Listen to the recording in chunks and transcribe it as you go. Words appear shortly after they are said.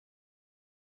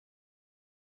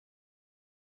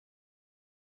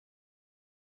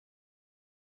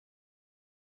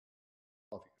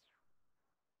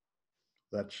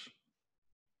that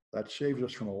saves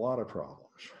us from a lot of problems.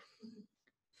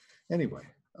 Anyway,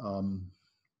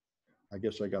 I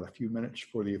guess I got a few minutes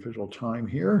for the official time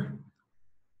here.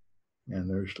 And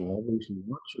there's always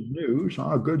lots of news.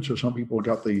 Ah, good. So some people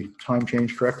got the time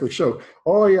change correctly. So,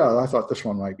 oh yeah, I thought this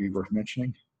one might be worth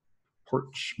mentioning. Port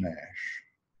smash.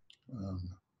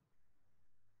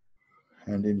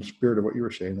 And in the spirit of what you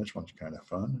were saying, this one's kind of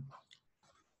fun.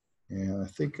 And I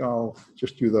think I'll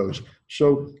just do those.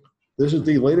 So this is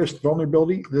the latest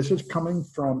vulnerability. This is coming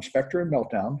from Spectre and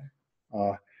Meltdown.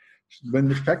 When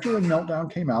the Spectre and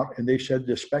Meltdown came out and they said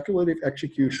the speculative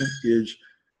execution is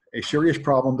a serious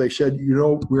problem, they said, you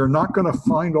know, we're not going to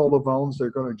find all the vulns. They're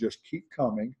going to just keep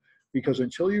coming because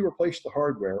until you replace the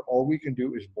hardware, all we can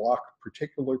do is block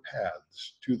particular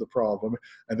paths to the problem.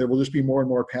 And there will just be more and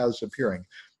more paths appearing.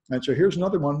 And so here's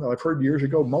another one that I've heard years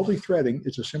ago. Multi-threading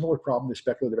is a similar problem to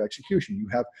speculative execution. You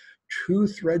have two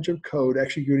threads of code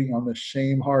executing on the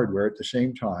same hardware at the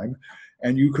same time,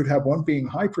 and you could have one being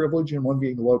high privilege and one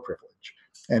being low privilege.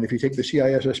 And if you take the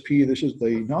CISSP, this is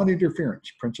the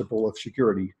non-interference principle of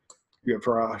security.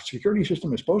 For a security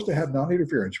system, it's supposed to have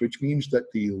non-interference, which means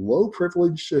that the low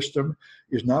privilege system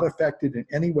is not affected in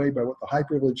any way by what the high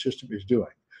privilege system is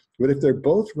doing. But if they're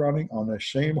both running on the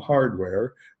same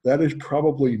hardware, that is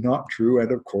probably not true.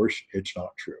 And of course, it's not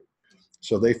true.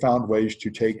 So they found ways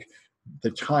to take the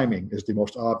timing is the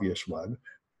most obvious one.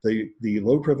 The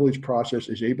low privilege process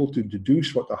is able to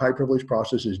deduce what the high privilege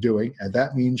process is doing. And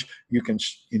that means you can,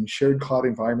 in shared cloud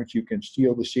environments, you can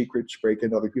steal the secrets, break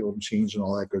into other people's machines and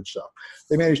all that good stuff.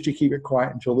 They managed to keep it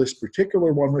quiet until this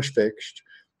particular one was fixed.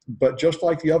 But just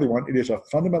like the other one, it is a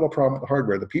fundamental problem with the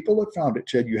hardware. The people that found it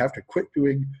said you have to quit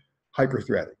doing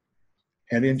hyper-threading.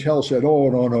 And Intel said, oh,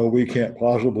 no, we can't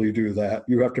possibly do that.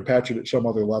 You have to patch it at some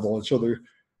other level. And so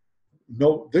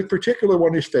the particular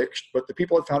one is fixed, but the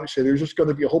people that found it say there's just going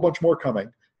to be a whole bunch more coming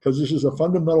because this is a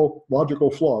fundamental logical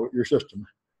flaw with your system.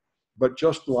 But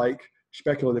just like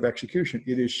speculative execution,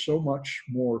 it is so much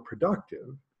more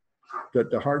productive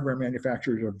that the hardware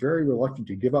manufacturers are very reluctant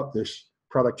to give up this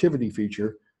productivity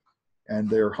feature, and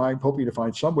they're hoping to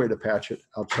find some way to patch it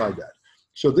outside that.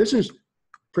 So this is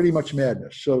pretty much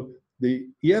madness. So the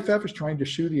EFF is trying to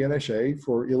sue the NSA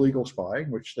for illegal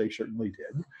spying, which they certainly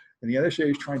did. And the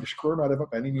NSA is trying to squirm out of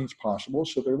it by any means possible.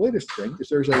 So their latest thing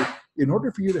is in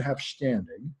order for you to have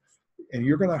standing, and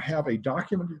you're going to have a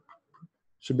document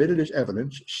submitted as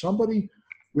evidence, somebody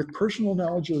with personal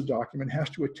knowledge of the document has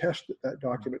to attest that that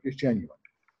document is genuine.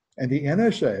 And the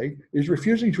NSA is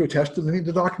refusing to attest that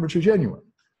the documents are genuine,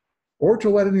 or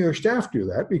to let any of their staff do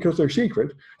that because they're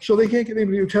secret, so they can't get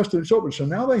anybody to attest that it's open. So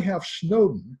now they have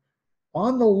Snowden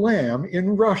on the lam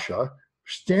in Russia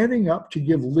standing up to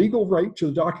give legal right to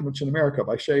the documents in America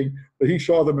by saying that he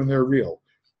saw them and they're real,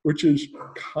 which is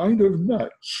kind of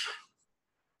nuts.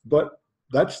 But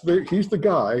he's the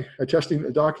guy attesting that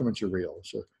the documents are real.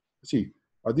 So let's see,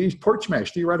 are these port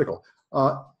smash theoretical?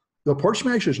 The port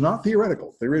smash is not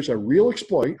theoretical. There is a real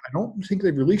exploit. I don't think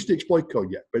they've released the exploit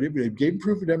code yet, but it gave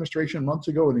proof of demonstration months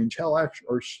ago, and Intel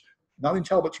or not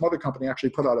Intel, but some other company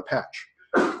actually put out a patch.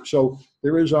 So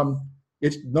there is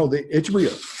it's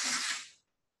real.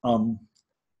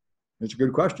 It's a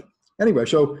good question. Anyway,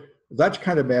 so that's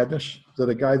kind of madness that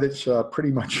a guy that's pretty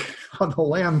much on the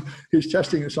lam is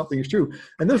testing that something is true.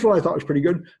 And this one I thought was pretty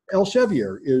good.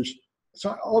 Elsevier is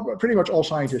pretty much all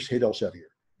scientists hate Elsevier.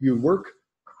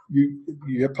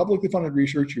 You have publicly funded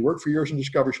research, you work for years and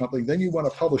discover something, then you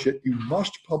want to publish it. You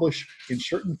must publish in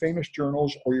certain famous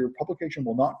journals or your publication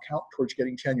will not count towards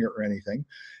getting tenure or anything.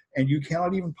 And you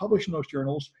cannot even publish in those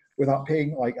journals without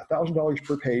paying like $1,000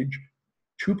 per page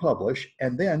to publish.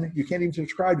 And then you can't even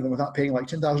subscribe to them without paying like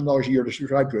 $10,000 a year to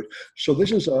subscribe to it. So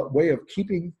this is a way of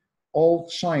keeping all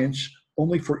science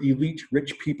only for elite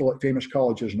rich people at famous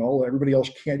colleges, and everybody else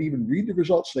can't even read the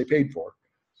results they paid for.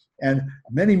 And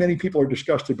many, many people are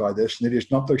disgusted by this, and they just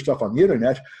dump their stuff on the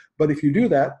internet. But if you do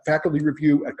that, faculty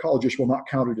review at colleges will not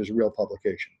count it as a real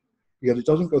publication because it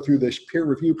doesn't go through this peer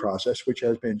review process, which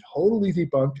has been totally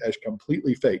debunked as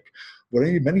completely fake.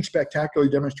 Many spectacular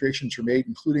demonstrations are made,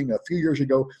 including a few years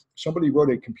ago, somebody wrote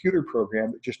a computer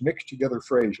program that just mixed together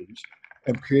phrases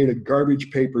and created garbage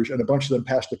papers, and a bunch of them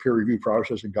passed the peer review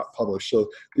process and got published. So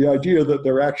the idea that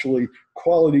they're actually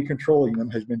quality controlling them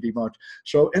has been debunked.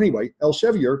 So anyway,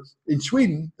 Elsevier, in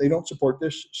Sweden, they don't support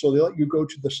this, so they let you go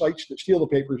to the sites that steal the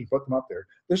papers and put them up there.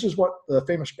 This is what the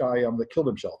famous guy that killed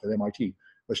himself at MIT,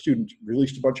 a student,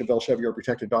 released a bunch of Elsevier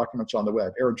protected documents on the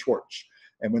web, Aaron Swartz.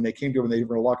 And when they came to him, they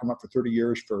were going to lock him up for 30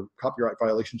 years for copyright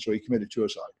violations, so he committed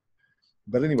suicide.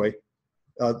 But anyway,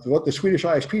 what the Swedish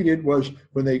ISP did was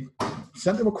when they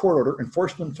sent them a court order and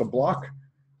forced them to block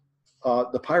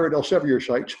the pirate Elsevier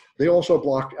sites, they also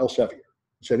blocked Elsevier.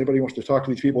 So anybody wants to talk to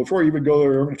these people, before you even go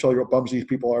there, I'm going to tell you what bums these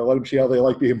people are. Let them see how they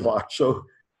like being blocked. So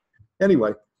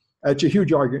anyway, it's a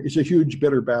huge argument. It's a huge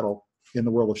bitter battle in the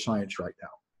world of science right now.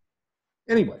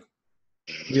 Anyway,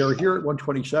 we are here at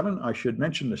 127. I should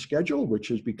mention the schedule, which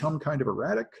has become kind of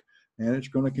erratic, and it's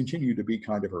going to continue to be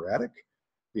kind of erratic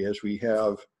as we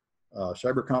have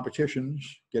cyber competitions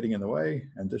getting in the way,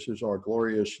 and this is our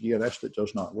glorious DNS that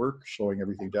does not work, slowing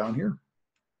everything down here.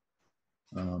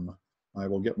 I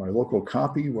will get my local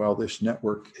copy while this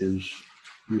network is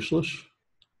useless.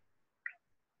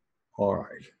 All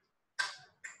right.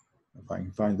 If I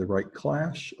can find the right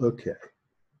class. Okay.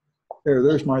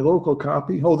 There's my local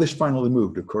copy. Oh, this finally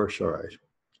moved, of course. All right.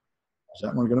 Is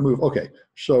that one going to move? Okay.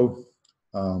 So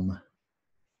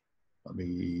let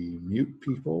me mute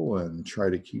people and try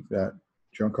to keep that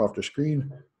junk off the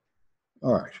screen.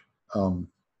 All right.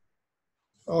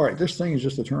 All right. This thing is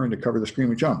just determined to cover the screen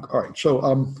with junk. All right.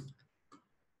 So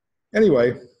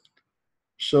anyway,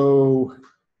 so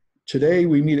today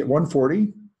we meet at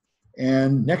 1:40,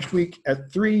 and next week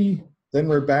at 3, then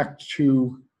we're back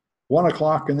to 1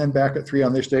 o'clock, and then back at 3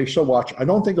 on this day. So watch. I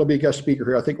don't think there'll be a guest speaker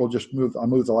here. I think we'll just I'll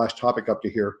move the last topic up to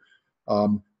here.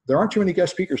 There aren't too many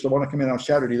guest speakers that want to come in on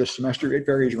Saturday this semester. It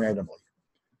varies randomly.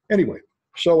 Anyway,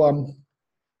 so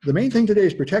the main thing today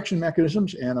is protection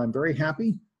mechanisms, and I'm very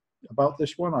happy about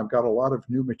this one. I've got a lot of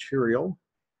new material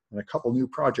and a couple new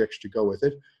projects to go with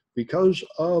it because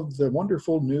of the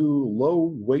wonderful new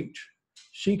low-weight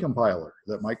C compiler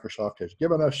that Microsoft has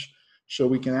given us, so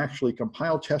we can actually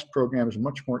compile test programs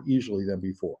much more easily than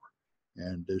before.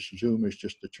 And this Zoom is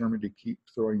just determined to keep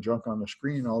throwing junk on the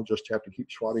screen. I'll just have to keep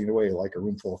swatting it away like a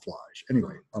room full of flies.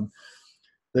 Anyway,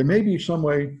 there may be some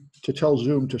way to tell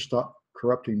Zoom to stop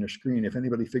corrupting the screen. If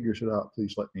anybody figures it out,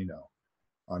 please let me know.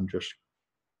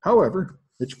 However,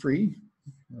 it's free.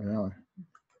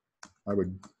 I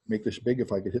would make this big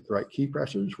if I could hit the right key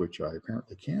presses, which I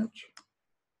apparently can't.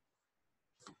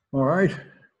 All right.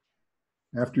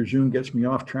 After Zoom gets me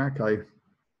off track, I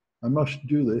must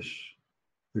do this.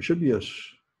 There should be a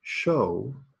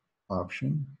show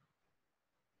option.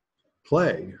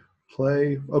 Play.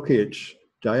 Okay, it's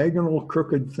diagonal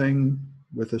crooked thing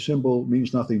with a symbol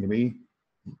means nothing to me.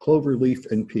 Clover leaf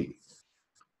and P.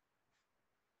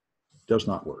 Does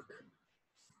not work.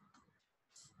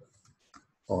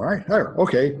 All right, there.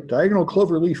 Okay, diagonal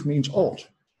clover leaf means alt.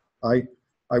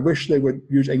 I wish they would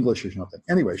use English or something.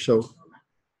 Anyway, so,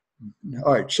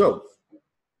 all right, so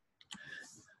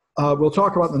we'll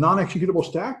talk about the non-executable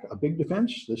stack, a big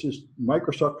defense. This is,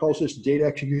 Microsoft calls this data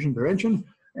execution prevention,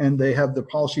 and they have the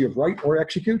policy of write or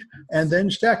execute, and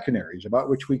then stack canaries, about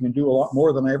which we can do a lot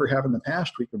more than I ever have in the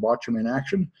past. We can watch them in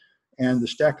action. And the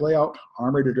stack layout,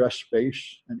 armored address space,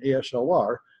 and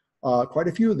ASLR, quite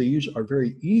a few of these are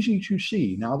very easy to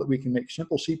see now that we can make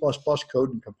simple C++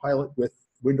 code and compile it with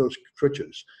Windows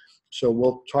switches. So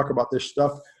we'll talk about this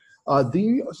stuff.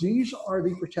 These are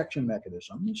the protection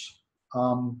mechanisms.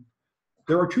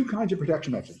 There are two kinds of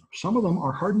protection mechanisms. Some of them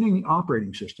are hardening the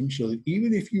operating system so that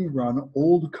even if you run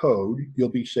old code, you'll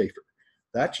be safer.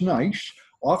 That's nice.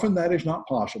 Often that is not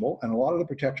possible, and a lot of the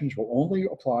protections will only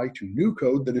apply to new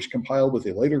code that is compiled with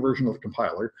a later version of the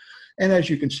compiler. And as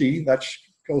you can see, that's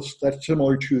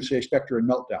similar to, say, Spectre and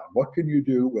Meltdown. What can you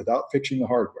do without fixing the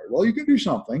hardware? Well, you can do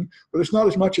something, but it's not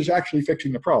as much as actually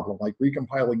fixing the problem, like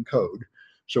recompiling code,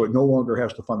 so it no longer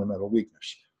has the fundamental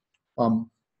weakness.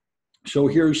 So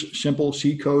here's simple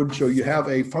C code. So you have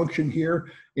a function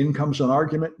here, in comes an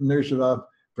argument, and there's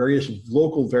various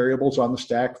local variables on the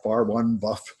stack, var1,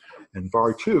 buff, and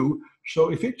var2.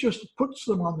 So if it just puts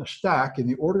them on the stack in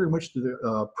the order in which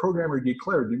the programmer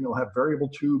declared, then you'll have variable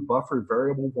 2, buffer,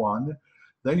 variable 1.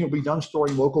 Then you'll be done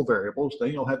storing local variables.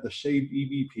 Then you'll have the saved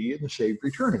EBP and the saved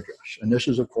return address. And this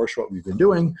is, of course, what we've been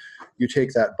doing. You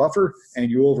take that buffer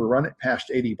and you overrun it past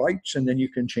 80 bytes, and then you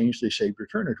can change the saved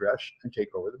return address and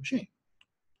take over the machine.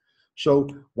 So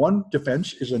one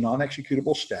defense is a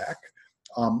non-executable stack.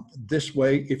 This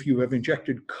way, if you have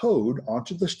injected code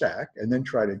onto the stack and then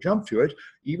try to jump to it,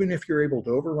 even if you're able to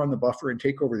overrun the buffer and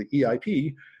take over the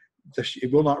EIP,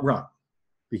 it will not run,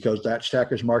 because that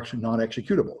stack is marked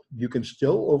non-executable. You can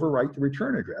still overwrite the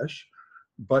return address,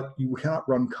 but you cannot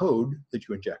run code that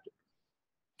you injected.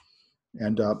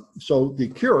 And so the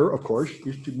cure, of course,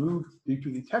 is to move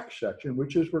into the text section,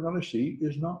 which, as we're going to see,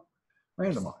 is not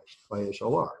randomized by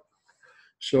ASLR.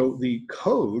 So the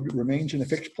code remains in a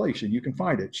fixed place, and you can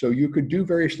find it. So you could do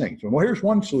various things. Well, here's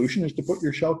one solution, is to put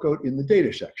your shellcode in the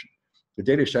data section. The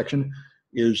data section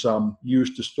is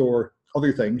used to store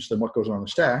other things than what goes on the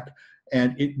stack.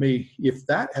 And it may, if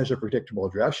that has a predictable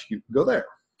address, you can go there.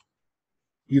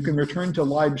 you can return to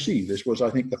libc. This was, I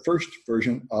think, the first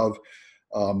version of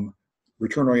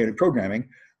return-oriented programming.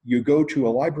 You go to a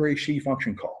library C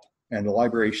function call, and the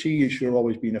library C should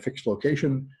always be in a fixed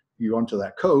location. You run to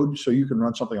that code, so you can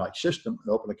run something like system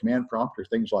and open a command prompt or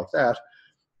things like that.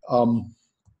 All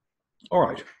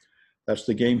right, that's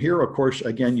the game here. Of course,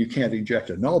 again, you can't inject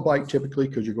a null byte typically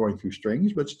because you're going through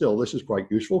strings, but still, this is quite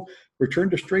useful. Return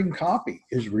to string copy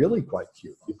is really quite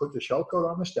cute. You put the shellcode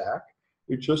on the stack.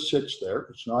 It just sits there.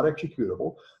 It's not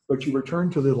executable, but you return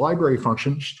to the library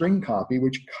function string copy,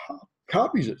 which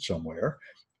copies it somewhere,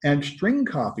 and string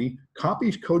copy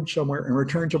copies code somewhere and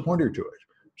returns a pointer to it.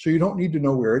 So you don't need to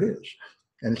know where it is,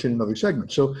 and it's in another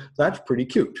segment. So that's pretty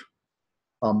cute.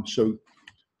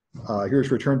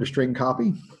 Here's return to string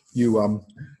copy. You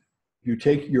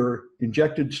take your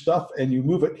injected stuff and you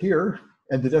move it here,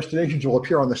 and the destinations will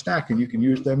appear on the stack, and you can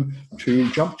use them to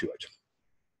jump to it.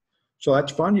 So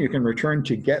that's fun. You can return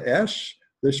to get s.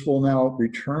 This will now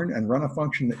return and run a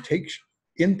function that takes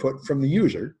input from the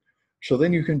user. So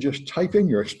then you can just type in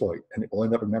your exploit, and it will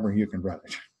end up in memory. You can run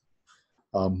it.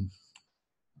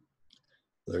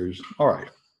 All right.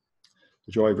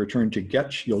 The joy of return to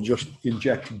gets, you'll just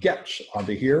inject gets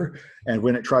onto here, and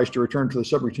when it tries to return to the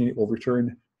subroutine, it will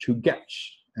return to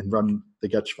gets and run the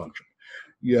gets function.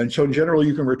 Yeah, and so in general,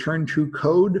 you can return to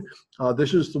code.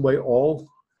 This is the way all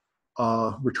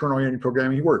return-oriented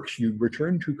programming works. You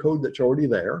return to code that's already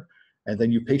there, and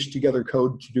then you paste together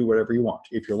code to do whatever you want.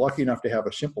 If you're lucky enough to have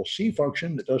a simple C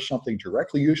function that does something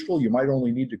directly useful, you might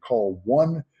only need to call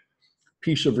one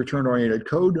piece of return-oriented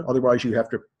code. Otherwise, you have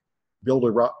to build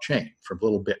a route chain from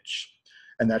little bits.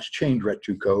 And that's chained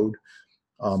ret2 code,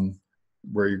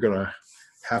 where you're going to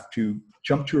have to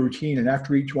jump to a routine, and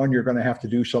after each one, you're going to have to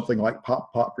do something like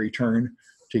pop, pop, return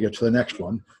to get to the next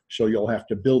one. So you'll have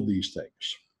to build these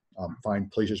things.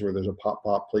 Find places where there's a pop,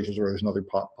 pop, places where there's another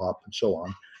pop, pop, and so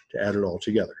on to add it all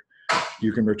together.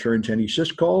 You can return to any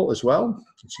syscall as well.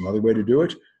 It's another way to do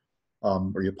it.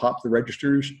 Where you pop the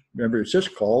registers. Remember,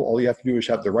 syscall, all you have to do is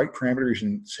have the right parameters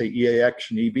and say EAX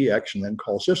and EBX, and then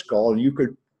call syscall. And you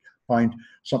could find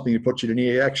something that puts it in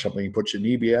EAX, something that puts it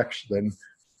in EBX, then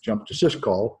jump to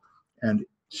syscall and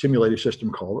simulate a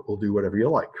system call that will do whatever you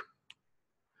like.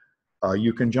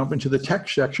 You can jump into the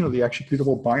text section of the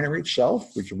executable binary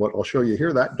itself, which is what I'll show you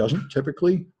here. That doesn't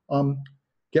typically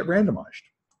get randomized.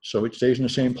 So it stays in the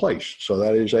same place. So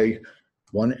that is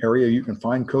one area you can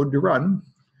find code to run.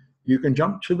 You can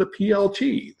jump to the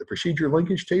PLT. The procedure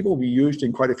linkage table we used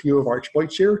in quite a few of our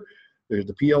exploits here. There's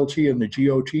the PLT and the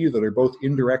GOT that are both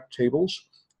indirect tables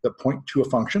that point to a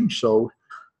function. So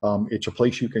it's a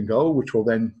place you can go, which will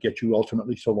then get you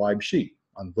ultimately to libc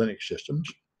on Linux systems.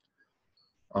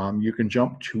 You can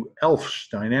jump to ELF's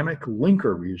dynamic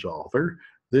linker resolver.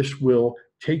 This will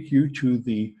take you to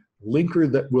the linker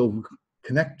that will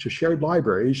connect to shared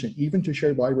libraries, and even to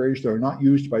shared libraries that are not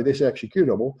used by this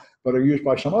executable, but are used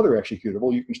by some other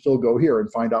executable. You can still go here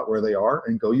and find out where they are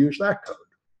and go use that code.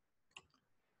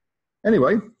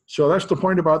 Anyway, so that's the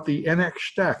point about the NX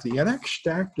stack. The NX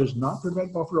stack does not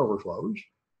prevent buffer overflows.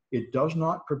 It does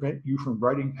not prevent you from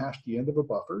writing past the end of a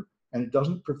buffer, and it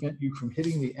doesn't prevent you from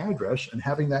hitting the address and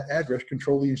having that address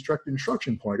control the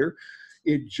instruction pointer.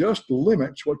 It just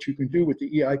limits what you can do with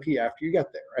the EIP after you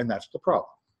get there, and that's the problem.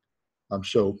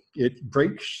 So it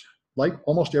breaks, like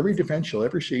almost every defense you'll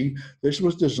ever see. This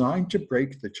was designed to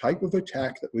break the type of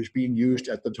attack that was being used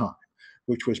at the time,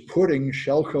 which was putting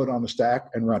shellcode on the stack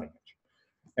and running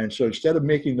it. And so instead of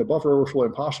making the buffer overflow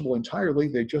impossible entirely,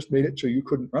 they just made it so you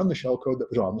couldn't run the shellcode that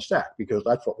was on the stack, because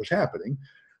that's what was happening.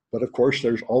 But of course,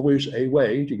 there's always a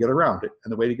way to get around it.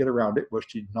 And the way to get around it was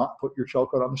to not put your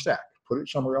shellcode on the stack, put it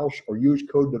somewhere else, or use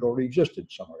code that already existed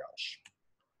somewhere else.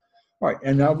 All right,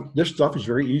 and now this stuff is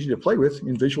very easy to play with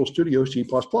in Visual Studio C++.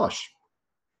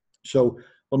 So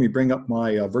let me bring up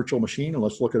my virtual machine and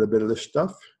let's look at a bit of this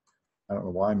stuff. I don't know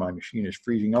why my machine is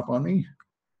freezing up on me.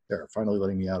 There, finally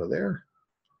letting me out of there.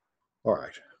 All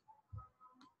right.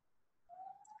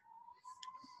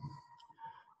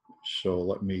 So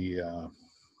let me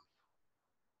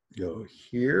go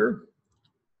here.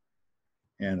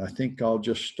 And I think I'll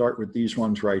just start with these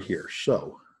ones right here.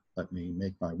 So let me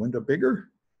make my window bigger.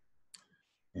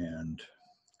 And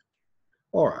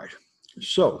all right,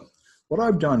 so what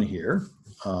I've done here,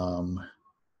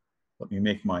 let me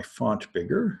make my font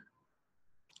bigger.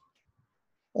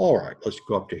 All right, let's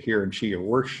go up to here and see if it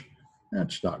works.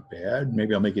 That's not bad.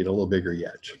 Maybe I'll make it a little bigger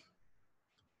yet.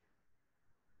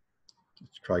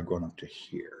 Let's try going up to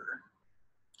here.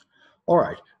 All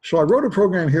right, so I wrote a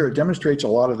program here that demonstrates a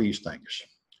lot of these things.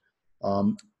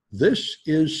 This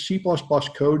is C++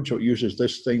 code, so it uses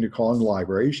this thing to call in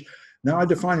libraries. Now I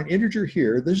define an integer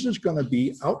here. This is going to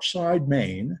be outside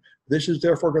main. This is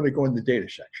therefore going to go in the data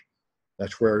section.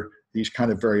 That's where these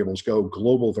kind of variables go,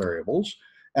 global variables.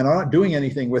 And I'm not doing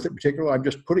anything with it particularly. I'm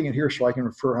just putting it here so I can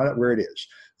refer out where it is.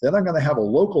 Then I'm going to have a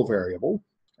local variable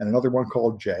and another one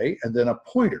called J, and then a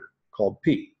pointer called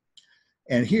P.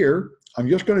 And here, I'm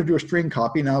just going to do a string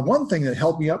copy. Now, one thing that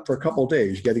held me up for a couple of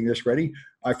days getting this ready,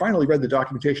 I finally read the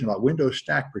documentation about Windows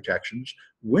stack protections.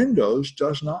 Windows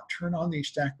does not turn on these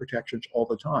stack protections all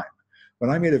the time. When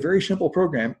I made a very simple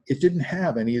program, it didn't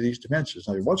have any of these defenses.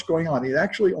 Now, what's going on? It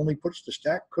actually only puts the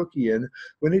stack cookie in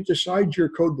when it decides your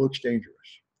code looks dangerous.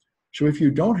 So if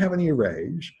you don't have any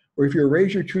arrays, or if your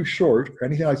arrays are too short or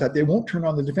anything like that, they won't turn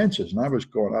on the defenses. And I was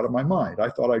going out of my mind. I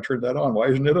thought I turned that on. Why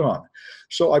isn't it on?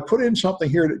 So I put in something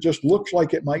here that just looks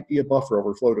like it might be a buffer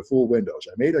overflow to fool Windows.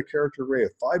 I made a character array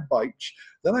of 5 bytes.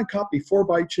 Then I copied 4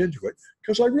 bytes into it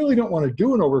because I really don't want to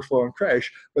do an overflow and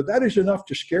crash, but that is enough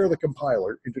to scare the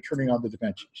compiler into turning on the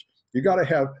defenses. You got to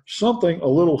have something a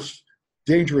little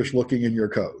dangerous looking in your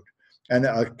code. And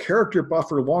a character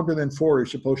buffer longer than 4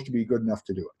 is supposed to be good enough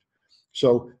to do it.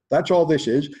 So that's all this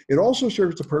is. It also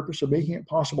serves the purpose of making it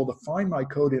possible to find my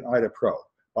code in IDA Pro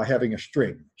by having a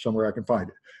string somewhere I can find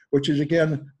it, which is,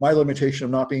 again, my limitation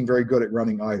of not being very good at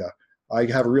running IDA. I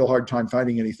have a real hard time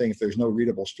finding anything if there's no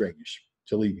readable strings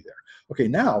to leave me there. Okay,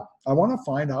 now I want to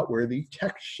find out where the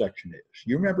text section is.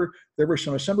 You remember there was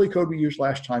some assembly code we used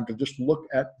last time to just look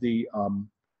at the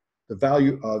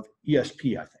value of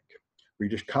ESP, I think. We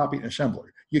just copy an assembler.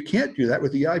 You can't do that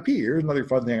with EIP. Here's another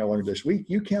fun thing I learned this week.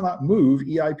 You cannot move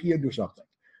EIP into something.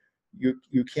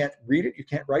 You can't read it, you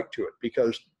can't write to it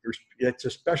because it's a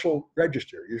special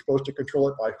register. You're supposed to control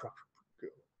it by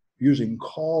using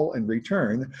call and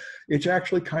return. It's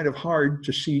actually kind of hard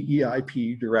to see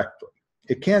EIP directly.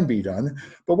 It can be done,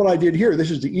 but what I did here,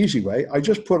 this is the easy way. I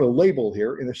just put a label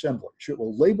here in assembler. So it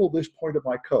will label this point of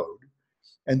my code,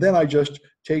 and then I just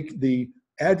take the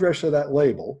address of that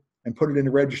label and put it in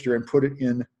the register and put it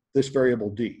in this variable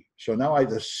D. So now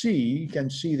the C can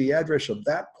see the address of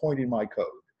that point in my code.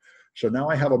 So now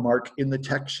I have a mark in the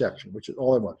text section, which is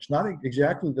all I want. It's not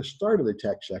exactly the start of the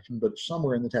text section, but it's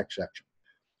somewhere in the text section.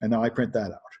 And now I print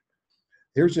that out.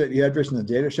 Here's the address in the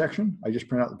data section. I just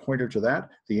print out the pointer to that.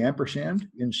 The ampersand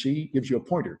in C gives you a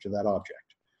pointer to that object.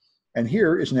 And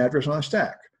here is an address on a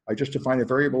stack. I just define a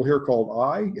variable here called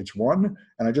I, it's 1,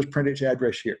 and I just print its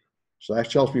address here. So that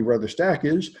tells me where the stack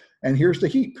is, and here's the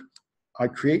heap. I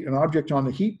create an object on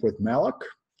the heap with malloc,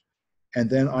 and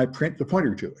then I print the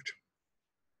pointer to it.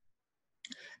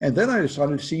 And then I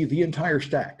decided to see the entire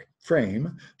stack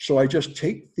frame, so I just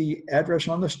take the address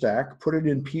on the stack, put it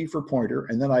in P for pointer,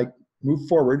 and then I move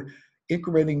forward,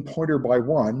 incrementing pointer by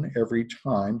 1 every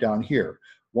time down here.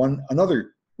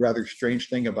 Another rather strange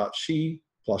thing about C++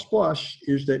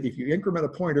 is that if you increment a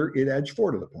pointer, it adds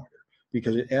 4 to the pointer,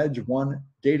 because it adds 1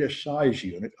 data size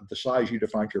unit of the size you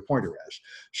defined your pointer as.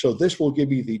 So this will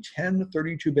give you the 10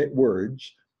 32-bit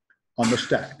words on the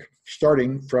stack,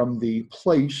 starting from the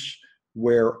place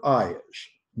where I is.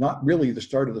 Not really the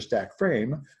start of the stack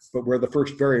frame, but where the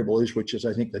first variable is, which is,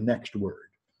 I think, the next word.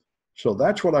 So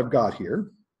that's what I've got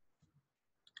here.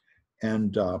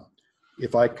 And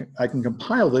if I can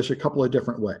compile this a couple of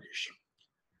different ways.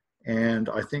 And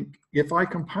I think if I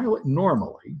compile it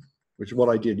normally, which is what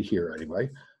I did here anyway.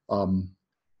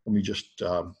 Let me just,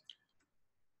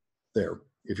 there.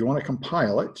 If you want to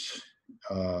compile it,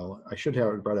 I should have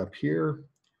it right up here.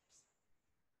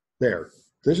 There.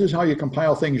 This is how you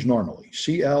compile things normally.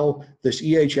 CL, this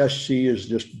EHSC is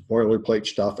just boilerplate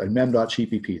stuff, and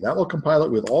mem.cpp. That will compile it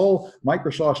with all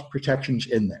Microsoft's protections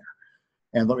in there.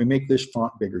 And let me make this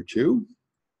font bigger too.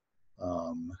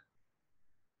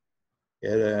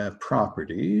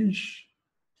 Properties,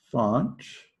 font,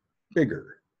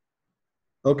 bigger.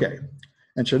 Okay,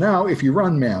 and so now if you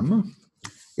run mem,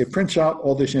 it prints out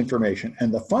all this information,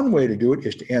 and the fun way to do it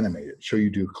is to animate it. So you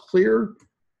do clear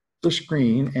the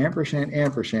screen, ampersand,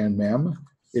 ampersand, mem.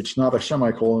 It's not a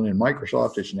semicolon in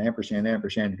Microsoft, it's an ampersand,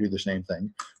 ampersand to do the same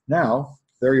thing. Now,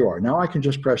 there you are. Now I can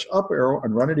just press up arrow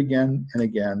and run it again and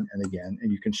again and again,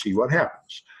 and you can see what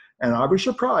happens. And I was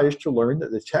surprised to learn that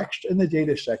the text and the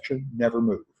data section never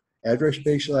move.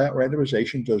 Address-based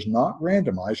randomization does not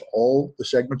randomize all the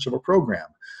segments of a program.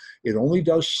 It only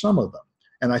does some of them.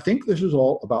 And I think this is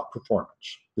all about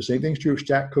performance. The same thing's true of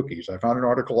stack cookies. I found an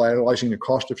article analyzing the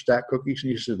cost of stack cookies,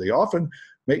 and he said they often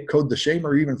make code the same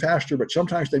or even faster, but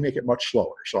sometimes they make it much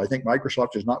slower. So I think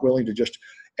Microsoft is not willing to just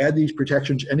add these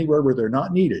protections anywhere where they're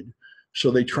not needed.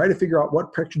 So they try to figure out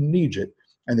what protection needs it,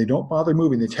 and they don't bother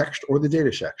moving the text or the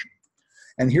data section.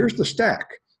 And here's the stack.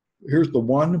 here's the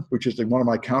one, which is one of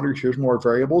my counters. Here's more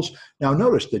variables. Now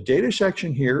notice the data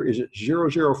section here is at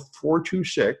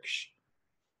 00426,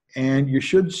 and you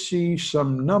should see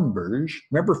some numbers.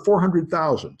 Remember,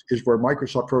 400,000 is where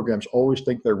Microsoft programs always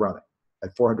think they're running,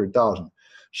 at 400,000.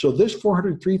 So this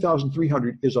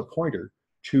 403,300 is a pointer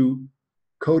to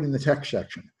code in the text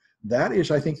section. That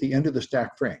is, I think, the end of the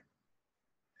stack frame.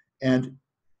 And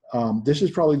this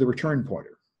is probably the return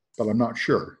pointer, but I'm not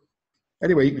sure.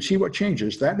 Anyway, you can see what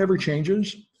changes. That never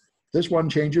changes. This one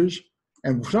changes.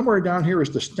 And somewhere down here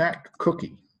is the stack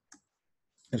cookie.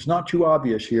 It's not too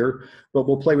obvious here, but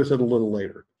we'll play with it a little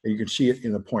later. And you can see it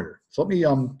in the pointer. So let me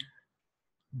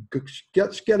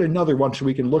get another one so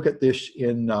we can look at this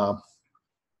in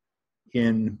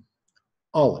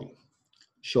Anley.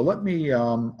 So let me,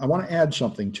 I want to add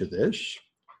something to this.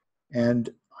 And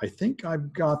I think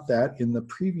I've got that in the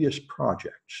previous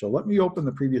project. So let me open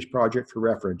the previous project for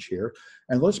reference here.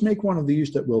 And let's make one of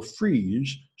these that will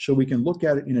freeze so we can look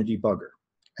at it in a debugger.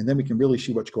 And then we can really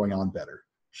see what's going on better.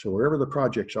 So wherever the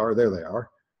projects are, there they are.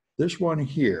 This one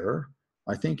here,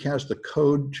 I think has the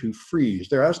code to freeze.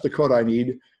 There, that's the code I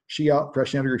need. See out,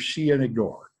 press enter, see and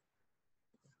ignore.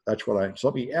 That's what so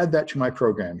let me add that to my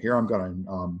program here. I'm going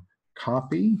to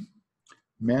copy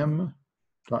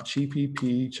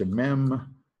mem.cpp to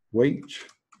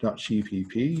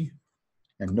memwait.cpp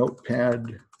and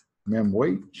notepad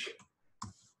memwait.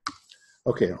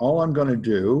 Okay, and all I'm going to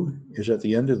do is at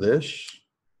the end of this,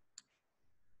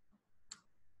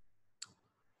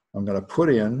 I'm going to put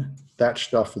in that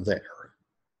stuff there.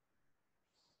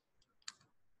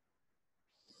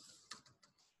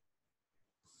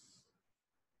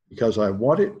 Because I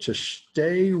want it to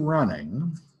stay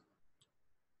running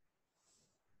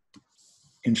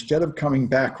instead of coming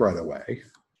back right away.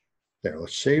 There,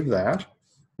 let's save that.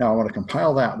 Now I want to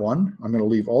compile that one. I'm going to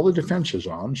leave all the defenses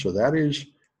on. So that is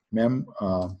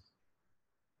memwait.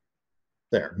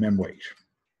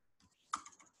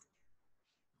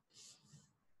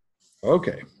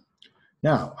 Okay,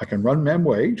 now I can run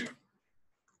memwait,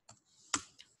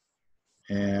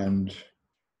 and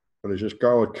what is this?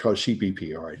 Garlic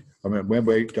CPP, all right. I'm at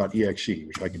memwait.exe,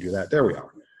 which I can do that. There we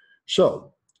are.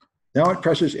 So now it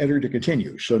presses enter to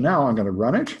continue. So now I'm going to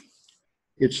run it.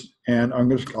 And I'm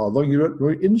going to do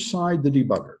it inside the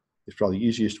debugger. It's probably the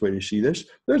easiest way to see this.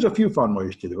 There's a few fun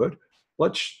ways to do it.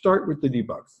 Let's start with the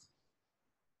debugger.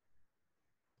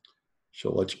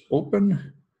 So let's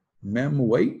open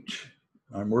memwait.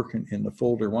 I'm working in the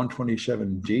folder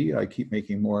 127D. I keep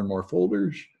making more and more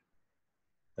folders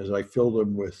as I fill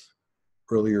them with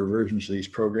earlier versions of these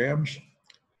programs.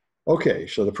 Okay,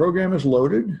 so the program is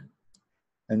loaded,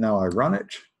 and now I run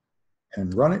it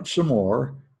and run it some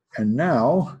more. And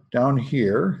now down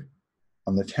here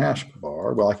on the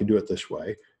taskbar, well, I can do it this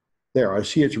way. There, I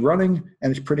see it's running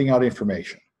and it's printing out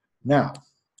information. Now,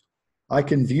 I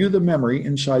can view the memory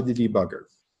inside the debugger.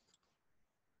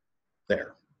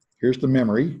 There, here's the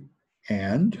memory,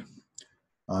 and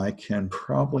I can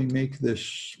probably make this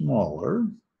smaller.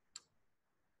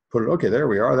 Put it, okay, there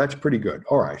we are, that's pretty good.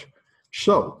 All right,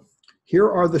 so here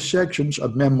are the sections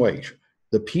of memwait.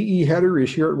 The PE header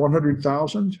is here at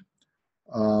 100,000.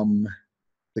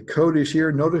 The code is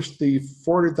here. Notice the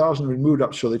 400,000 has moved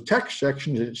up. So the text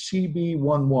section is at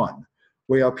CB11,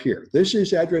 way up here. This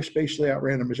is address space layout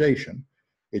randomization.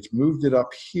 It's moved it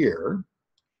up here.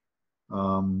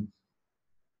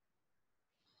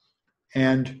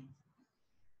 And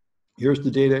here's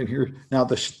the data in here. Now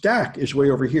the stack is way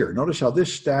over here. Notice how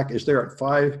this stack is there at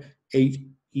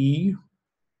 58E,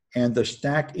 and the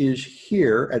stack is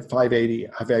here at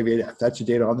 580F. That's the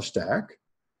data on the stack.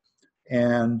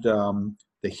 And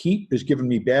the heap is giving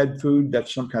me bad food.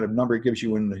 That's some kind of number it gives you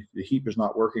when the heap is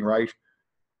not working right.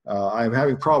 I'm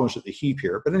having problems with the heap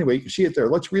here. But anyway, you can see it there.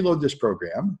 Let's reload this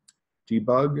program.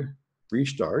 Debug,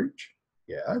 restart,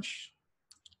 yes.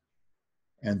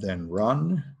 And then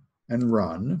run and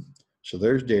run. So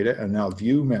there's data, and now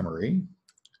view memory.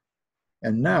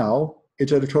 And now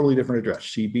it's at a totally different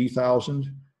address, CB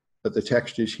 1000, but the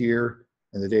text is here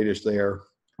and the data is there.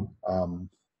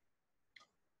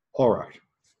 All right.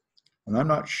 And I'm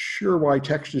not sure why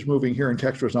text is moving here and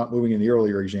text was not moving in the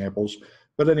earlier examples.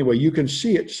 But anyway, you can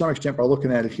see it to some extent by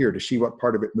looking at it here to see what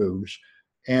part of it moves.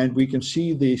 And we can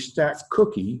see the stack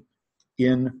cookie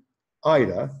in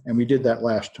IDA, and we did that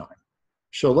last time.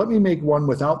 So let me make one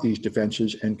without these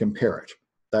defenses and compare it.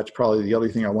 That's probably the other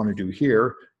thing I want to do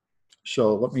here.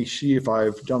 So let me see if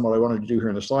I've done what I wanted to do here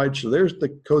in the slide. So there's the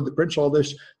code that prints all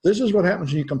this. This is what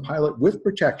happens when you compile it with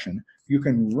protection. You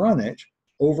can run it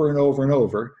over and over and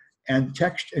over, and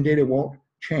text and data won't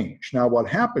change. Now what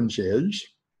happens is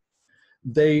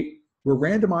they were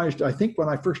randomized, I think, when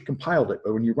I first compiled it,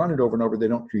 but when you run it over and over, they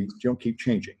don't keep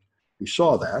changing. We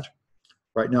saw that.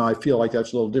 Right now, I feel like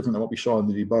that's a little different than what we saw in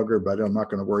the debugger, but I'm not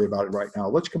going to worry about it right now.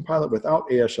 Let's compile it without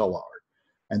ASLR.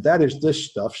 And that is this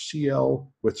stuff,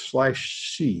 CL with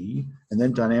 /C, and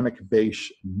then dynamic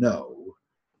base no.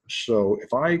 So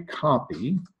if I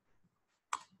copy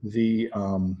the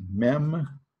mem.c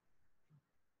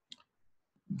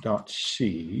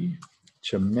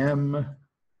to mem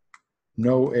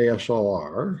no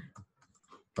ASLR.c,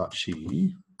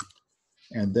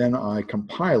 and then I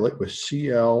compile it with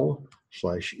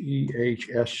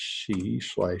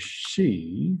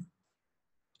CL/EHSC/C.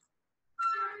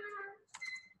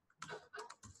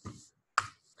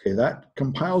 Okay, that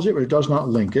compiles it, but it does not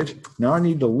link it. Now I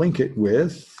need to link it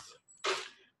with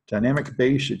dynamic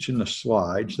base. It's in the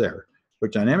slides there,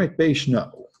 but dynamic base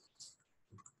no.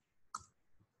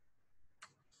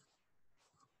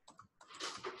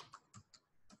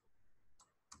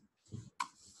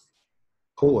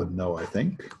 Colon no, I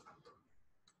think.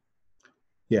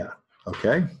 Yeah,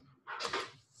 okay.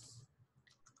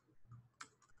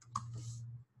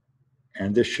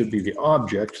 And this should be the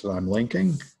object that I'm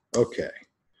linking. Okay.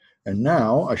 And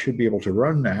now I should be able to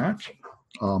run that.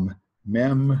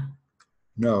 Mem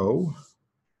no.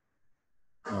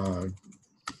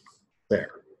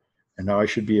 There. And now I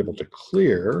should be able to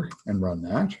clear and run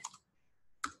that.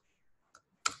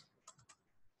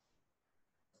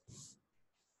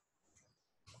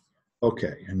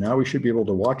 Okay, and now we should be able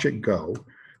to watch it go.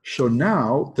 So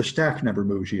now the stack never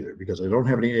moves either because I don't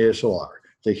have any ASLR.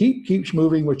 The heap keeps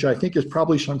moving, which I think is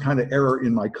probably some kind of error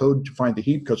in my code to find the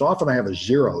heap, because often I have a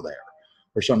 0 there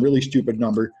or some really stupid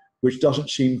number, which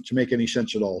doesn't seem to make any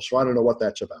sense at all. So I don't know what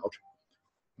that's about.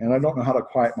 And I don't know how to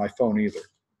quiet my phone either.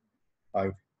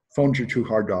 Phones are too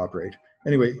hard to operate.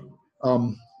 Anyway,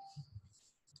 so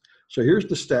here's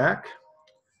the stack,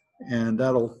 and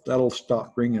that'll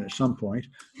stop ringing at some point.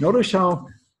 Notice how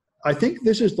I think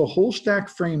this is the whole stack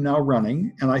frame now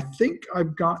running, and I think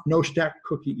I've got no stack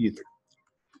cookie either.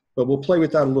 But we'll play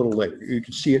with that a little later. You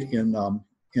can see it in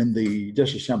the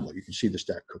disassembly. You can see the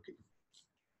stack cookie.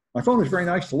 My phone is very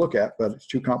nice to look at, but it's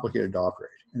too complicated to operate.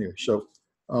 Anyway, so,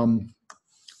 all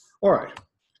right.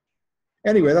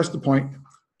 Anyway, that's the point.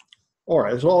 All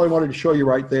right, that's all I wanted to show you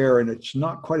right there, and it's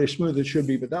not quite as smooth as it should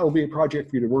be, but that will be a project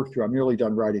for you to work through. I'm nearly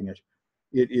done writing it.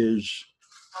 It is.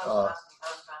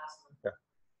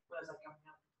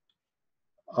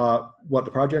 What,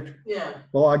 the project? Yeah.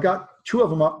 Well, I got 2 of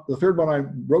them up. The third one I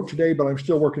wrote today, but I'm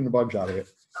still working the bugs out of it.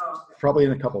 Oh, okay. Probably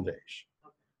in a couple of days.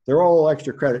 They're all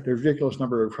extra credit. There's a ridiculous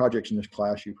number of projects in this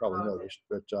class, you probably noticed,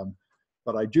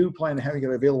 but I do plan on having it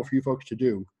available for you folks to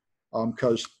do,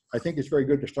 because I think it's very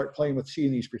good to start playing with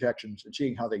seeing these protections and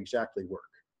seeing how they exactly work.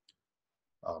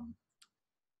 All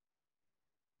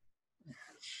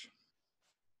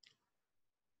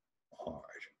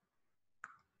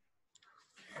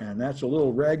right. And that's a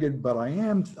little ragged, but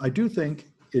I do think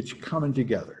it's coming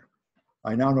together.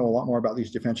 I now know a lot more about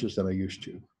these defenses than I used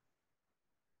to.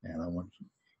 And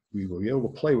we will be able to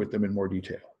play with them in more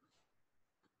detail.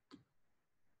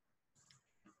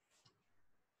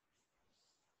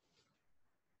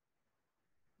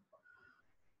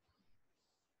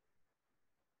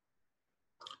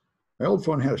 My old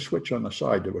phone had a switch on the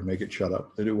side that would make it shut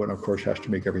up. The new one, of course, has to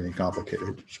make everything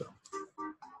complicated. So.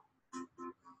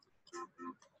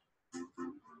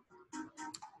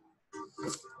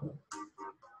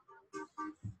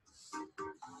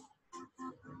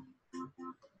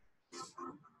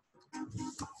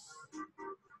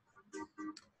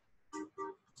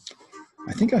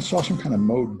 I think I saw some kind of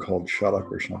mode called shut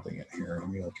up or something in here. Let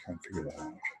me try and figure that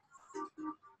out.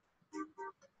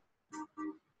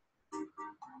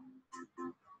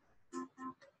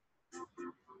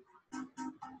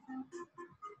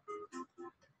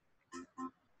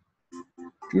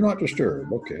 Do not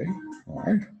disturb. Okay. All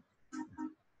right.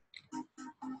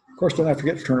 Of course, then I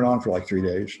forget to turn it on for like 3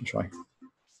 days. So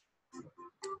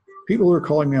people who are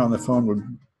calling me on the phone would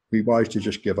be wise to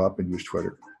just give up and use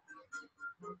Twitter.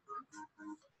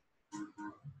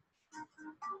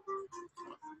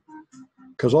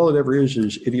 Because all it ever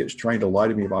is idiots trying to lie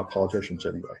to me about politicians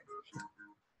anyway.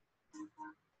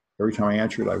 Every time I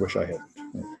answer it, I wish I hadn't.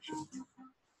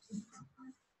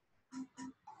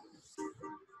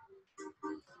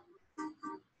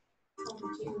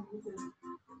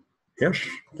 Yes,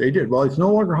 they did. Well, it's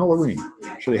no longer Halloween,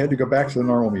 so they had to go back to the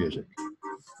normal music.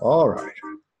 All right.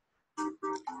 I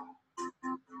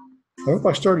hope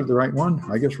I started the right one.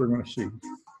 I guess we're going to see.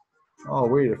 Oh,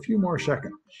 wait a few more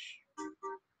seconds.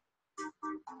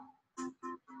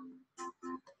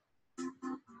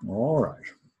 All right.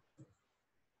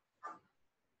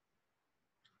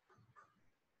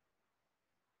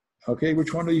 Okay,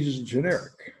 which one of these is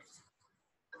generic?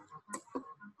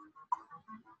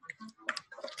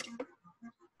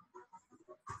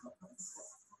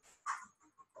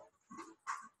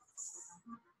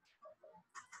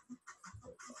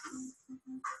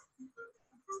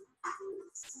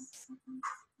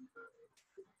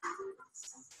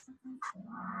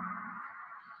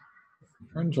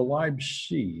 Return to lib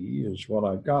C is what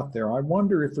I've got there. I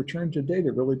wonder if return to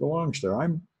data really belongs there.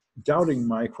 I'm doubting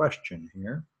my question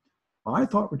here. I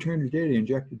thought return to data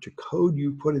injected to code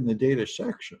you put in the data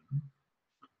section.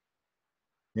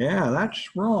 Yeah,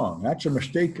 that's wrong. That's a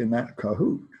mistake in that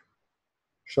Kahoot.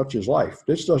 Such is life.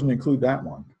 This doesn't include that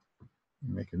one.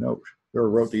 Make a note. Whoever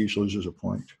wrote these loses a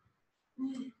point.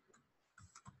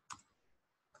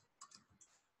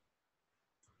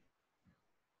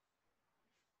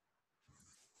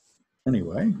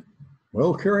 Anyway,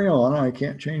 we'll carry on. I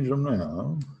can't change them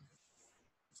now.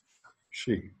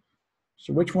 See.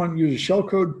 So which one uses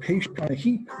shellcode paste on a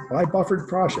heap by buffered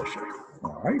processor?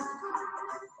 All right.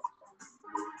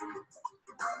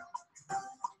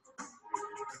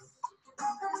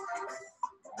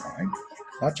 All right.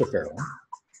 That's a fair one.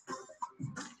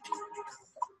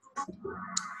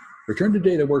 Return to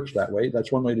data works that way.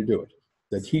 That's one way to do it.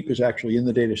 The heap is actually in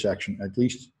the data section, at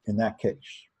least in that case.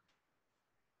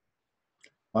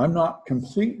 I'm not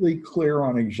completely clear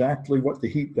on exactly what the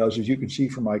heap does, as you can see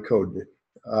from my code.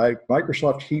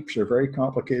 Microsoft heaps are very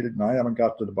complicated, and I haven't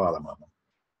got to the bottom of them.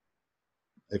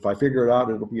 If I figure it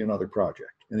out, it'll be another project.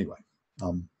 Anyway,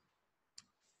 all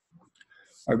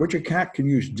right, which a cat can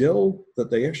use dill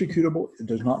that the executable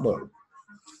does not load,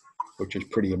 which is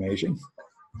pretty amazing.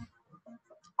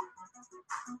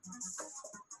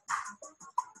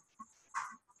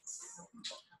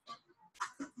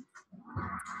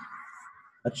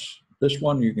 That's this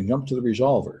one. You can jump to the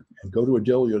resolver and go to a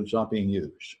dill that's not being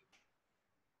used.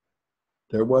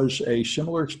 There was a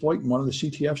similar exploit in one of the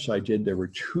CTFs I did. There were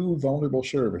two vulnerable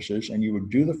services, and you would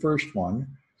do the first one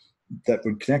that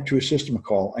would connect to a system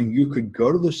call, and you could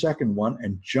go to the second one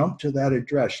and jump to that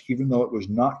address, even though it was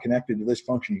not connected to this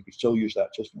function. You could still use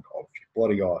that system call, which is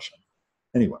bloody awesome.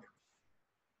 Anyway,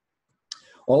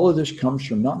 all of this comes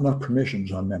from not enough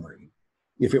permissions on memory.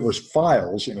 If it was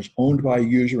files, it was owned by a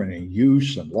user and in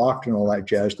use and locked and all that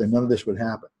jazz, then none of this would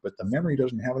happen. But the memory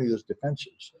doesn't have any of those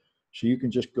defenses. So you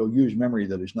can just go use memory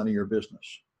that is none of your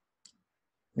business.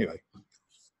 Anyway,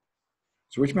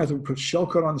 so which method puts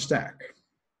shellcode on the stack,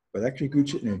 but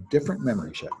executes it in a different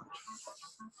memory segment?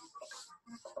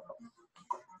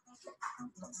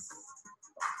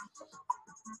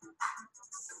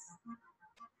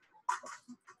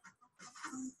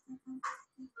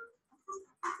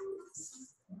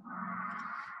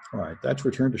 All right, that's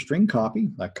return to string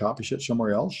copy. That copies it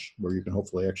somewhere else where you can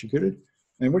hopefully execute it.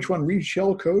 And which one reads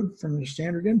shellcode from the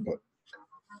standard input?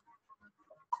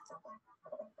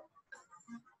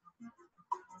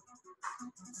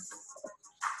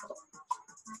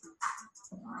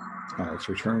 It's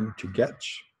return to get.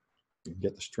 You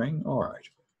get the string. All right.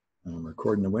 I'm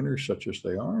recording the winners such as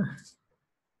they are.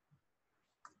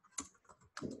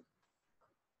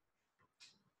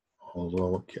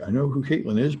 Although I know who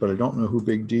Caitlin is, but I don't know who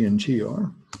Big D and T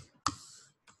are.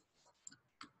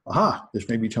 Aha, this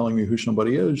may be telling me who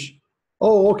somebody is.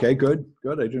 Oh, okay, good,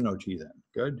 good. I do know T then.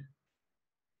 Good.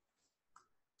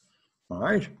 All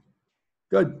right,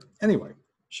 good. Anyway,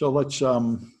 so let's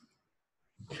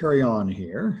carry on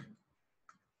here.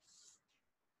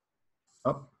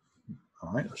 Up.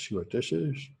 All right, let's see what this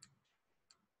is.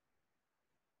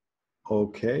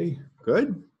 Okay,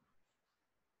 good.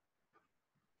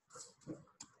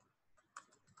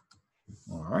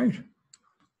 All right,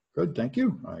 good, thank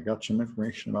you. I got some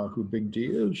information about who Big D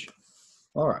is.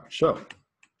 All right, so.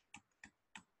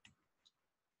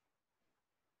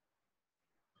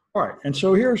 All right, and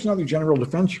so here's another general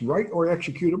defense, write or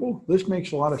executable. This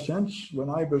makes a lot of sense. When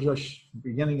I was a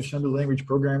beginning assembly language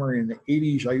programmer in the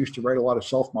 80s, I used to write a lot of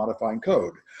self-modifying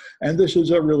code. And this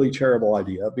is a really terrible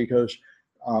idea because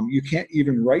you can't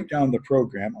even write down the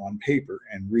program on paper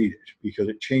and read it because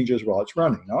it changes while it's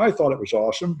running. Now, I thought it was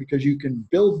awesome because you can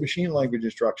build machine language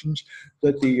instructions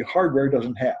that the hardware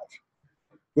doesn't have,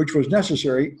 which was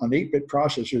necessary on 8-bit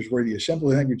processors where the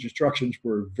assembly language instructions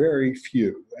were very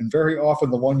few, and very often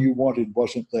the one you wanted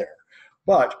wasn't there.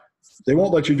 But they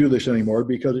won't let you do this anymore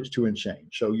because it's too insane.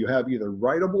 So you have either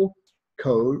writable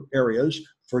code areas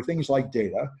for things like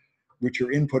data, which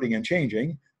you're inputting and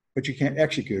changing, but you can't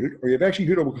execute it, or you have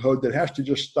executable code that has to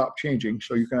just stop changing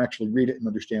so you can actually read it and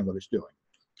understand what it's doing.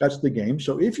 That's the game.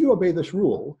 So if you obey this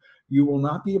rule, you will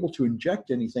not be able to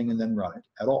inject anything and then run it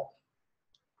at all.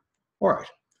 All right.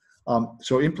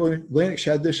 So Linux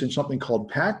had this in something called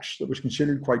PAX that was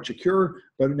considered quite secure,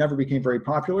 but it never became very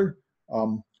popular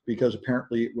because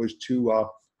apparently it was too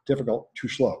difficult, too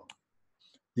slow.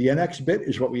 The NX bit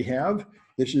is what we have.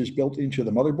 This is built into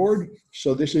the motherboard.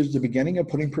 So this is the beginning of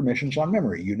putting permissions on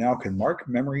memory. You now can mark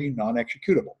memory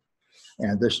non-executable.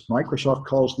 And this Microsoft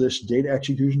calls this data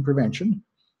execution prevention.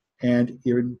 And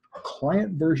in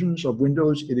client versions of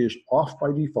Windows, it is off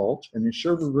by default. And in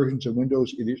server versions of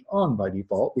Windows, it is on by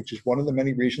default, which is one of the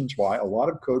many reasons why a lot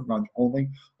of code runs only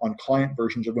on client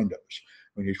versions of Windows.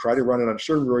 When you try to run it on a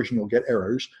server version, you'll get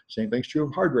errors. Same thing's true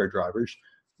of hardware drivers.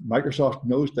 Microsoft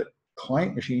knows that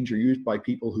client machines are used by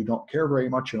people who don't care very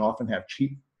much and often have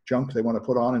cheap junk they want to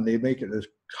put on, and they make it as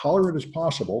tolerant as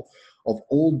possible of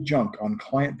old junk on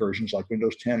client versions like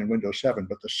Windows 10 and Windows 7,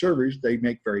 but the servers they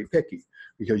make very picky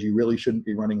because you really shouldn't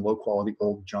be running low quality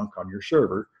old junk on your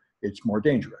server. It's more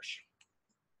dangerous.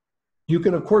 You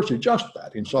can of course adjust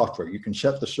that in software. You can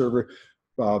set the server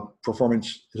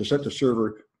performance, set the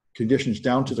server conditions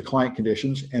down to the client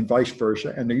conditions and vice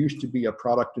versa. And there used to be a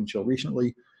product until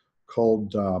recently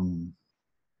called,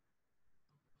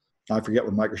 I forget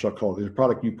what Microsoft called it. There's a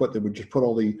product you put that would just put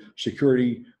all the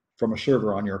security from a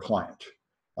server on your client.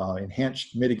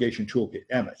 Enhanced Mitigation Toolkit,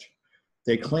 EMIT.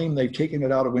 They claim they've taken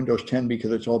it out of Windows 10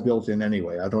 because it's all built in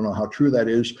anyway. I don't know how true that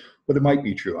is, but it might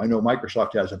be true. I know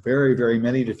Microsoft has a very, very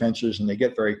many defenses and they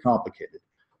get very complicated.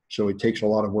 So it takes a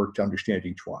lot of work to understand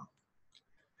each one.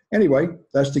 Anyway,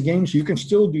 that's the game. So you can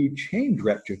still do change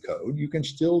rect to code. You can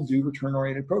still do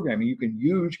return-oriented programming. You can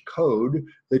use code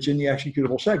that's in the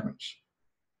executable segments.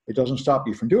 It doesn't stop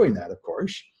you from doing that, of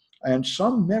course. And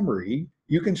some memory,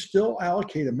 you can still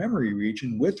allocate a memory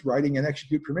region with writing and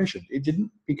execute permission. It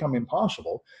didn't become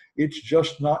impossible. It's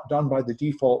just not done by the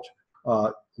default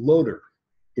loader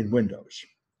in Windows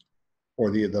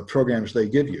or the programs they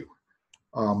give you.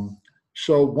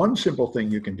 So one simple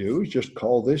thing you can do is just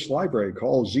call this library,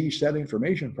 call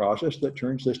zSetInformationProcess that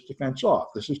turns this defense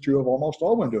off. This is true of almost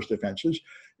all Windows defenses.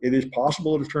 It is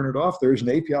possible to turn it off. There's an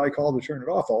API call to turn it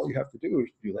off. All you have to do is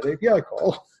do that API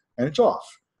call and it's off.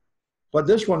 But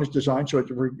this one is designed so it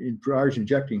requires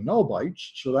injecting null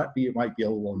bytes, so that might be a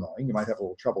little annoying. You might have a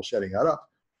little trouble setting that up.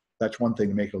 That's one thing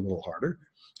to make it a little harder.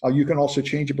 You can also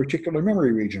change a particular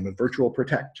memory region with virtual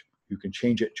protect. You can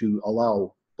change it to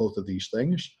allow both of these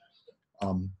things.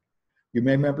 You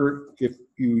may remember if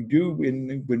you do,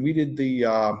 when we did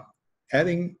the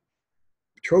adding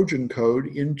Trojan code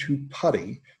into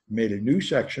PuTTY, made a new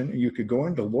section, and you could go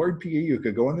into Lord PE, you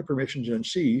could go into permissions and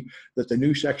see that the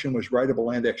new section was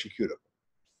writable and executable.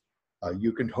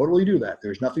 You can totally do that.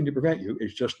 There's nothing to prevent you.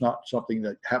 It's just not something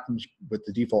that happens with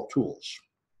the default tools.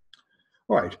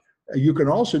 All right, you can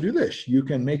also do this. You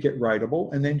can make it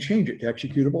writable and then change it to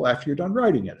executable after you're done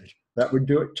writing in it. That would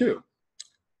do it too.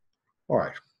 All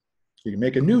right, you can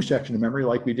make a new section of memory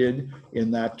like we did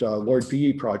in that Lord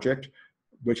PE project,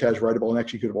 which has writable and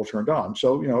executable turned on.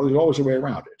 So, there's always a way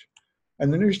around it.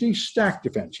 And then there's these stack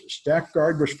defenses. Stack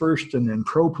guard was first, and then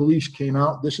Pro Police came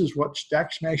out. This is what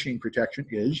stack smashing protection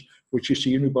is, which you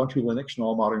see in Ubuntu Linux and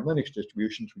all modern Linux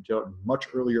distributions. We did in much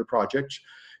earlier projects.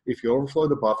 If you overflow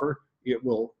the buffer, it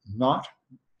will not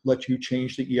let you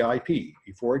change the EIP.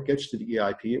 Before it gets to the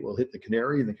EIP, it will hit the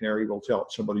canary, and the canary will tell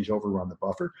it somebody's overrun the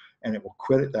buffer, and it will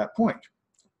quit at that point.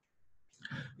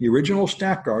 The original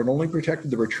stack guard only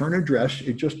protected the return address.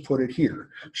 It just put it here.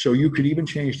 So you could even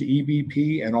change the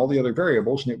EBP and all the other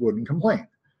variables and it wouldn't complain.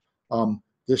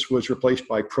 This was replaced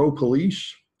by Pro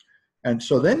Police. And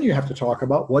so then you have to talk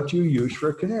about what you use for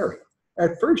a canary.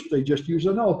 At first, they just used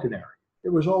a null canary. It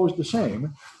was always the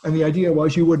same. And the idea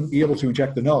was you wouldn't be able to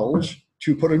inject the nulls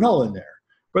to put a null in there.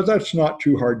 But that's not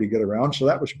too hard to get around. So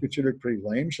that was considered pretty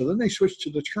lame. So then they switched to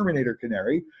the Terminator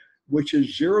canary, which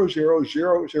is 0000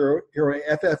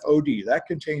 FFOD. That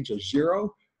contains a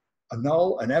 0, a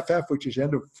null, an FF, which is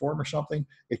end of form or something.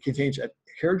 It contains a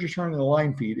carriage return and a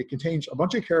line feed. It contains a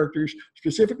bunch of characters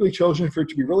specifically chosen for it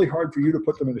to be really hard for you to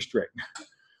put them in a string,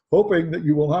 hoping that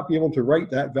you will not be able to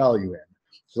write that value in.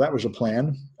 So that was a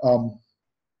plan.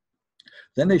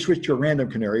 Then they switched to a random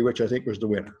canary, which I think was the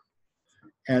winner.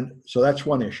 And so that's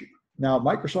one issue. Now,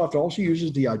 Microsoft also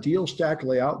uses the ideal stack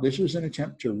layout. This is an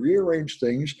attempt to rearrange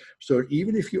things so that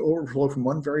even if you overflow from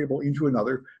one variable into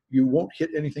another, you won't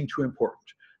hit anything too important.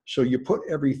 So you put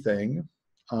everything,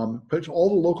 put all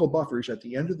the local buffers at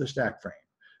the end of the stack frame,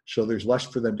 so there's less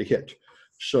for them to hit.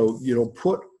 So you'll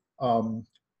put the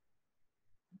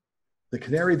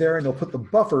canary there, and they'll put the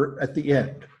buffer at the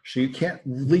end. So you can't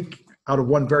leak out of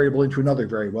one variable into another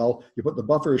very well. You put the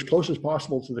buffer as close as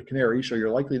possible to the canary, so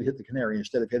you're likely to hit the canary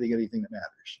instead of hitting anything that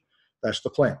matters. That's the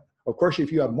plan. Of course,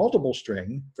 if you have multiple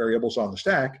string variables on the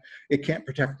stack, it can't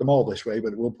protect them all this way,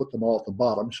 but it will put them all at the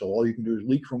bottom. So all you can do is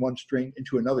leak from one string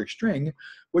into another string,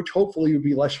 which hopefully would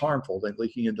be less harmful than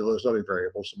leaking into those other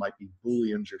variables that might be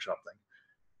Booleans or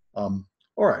something.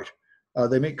 All right.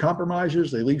 They make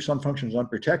compromises. They leave some functions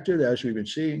unprotected, as we've been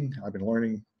seeing. I've been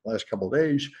learning the last couple of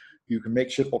days. You can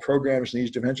make simple programs and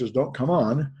these defenses don't come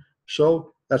on.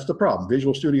 So that's the problem.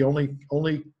 Visual Studio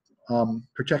only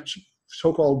protects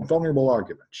so-called vulnerable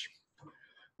arguments.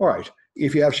 All right,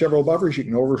 if you have several buffers, you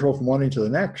can overflow from one into the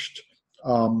next.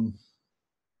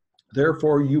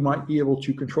 Therefore, you might be able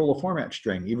to control a format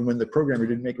string, even when the programmer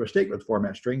didn't make a mistake with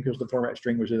format string, because the format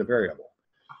string was in a variable.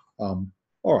 All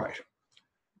right.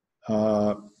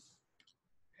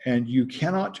 And you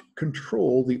cannot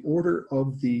control the order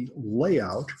of the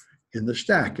layout in the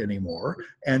stack anymore.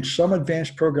 And some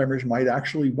advanced programmers might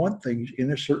actually want things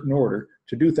in a certain order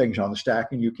to do things on the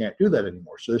stack, and you can't do that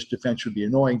anymore. So this defense would be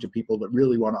annoying to people that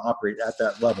really want to operate at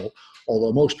that level,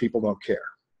 although most people don't care.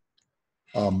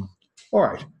 All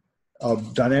right,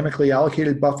 dynamically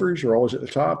allocated buffers are always at the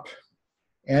top.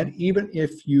 And even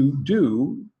if you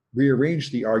do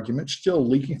rearrange the argument, still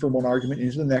leaking from one argument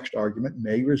into the next argument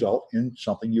may result in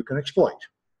something you can exploit.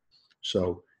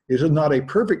 So this is not a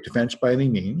perfect defense by any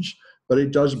means, but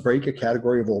it does break a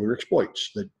category of older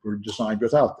exploits that were designed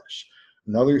without this.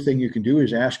 Another thing you can do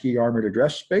is ASCII armored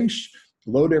address space,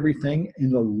 load everything in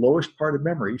the lowest part of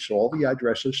memory, so all the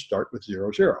addresses start with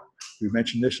 00. We've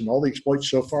mentioned this in all the exploits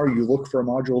so far. You look for a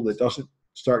module that doesn't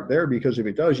start there, because if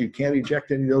it does, you can't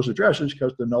eject any of those addresses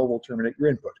because the null will terminate your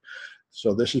input.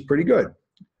 So this is pretty good.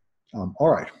 All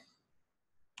right.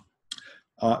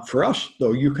 For us,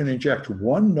 though, you can inject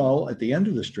one null at the end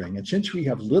of the string, and since we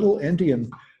have little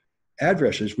endian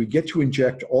addresses, we get to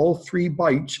inject all 3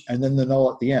 bytes and then the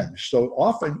null at the end. So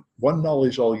often, one null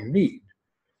is all you need.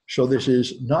 So this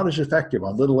is not as effective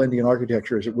on little endian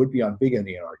architecture as it would be on big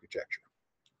endian architecture.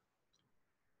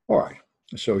 All right,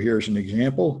 so here's an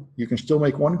example. You can still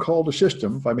make one call to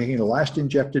system by making the last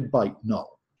injected byte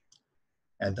null.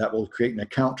 And that will create an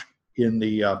account in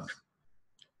the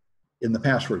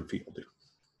password field.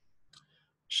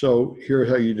 So here's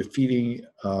how you're defeating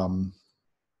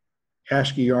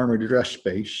ASCII armored address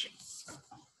space.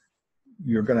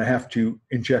 You're going to have to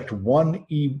inject one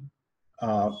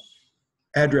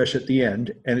address at the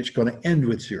end, and it's going to end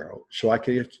with 0. So I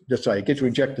can decide I get to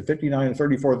inject the 59, the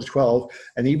 34, the 12,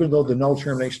 and even though the null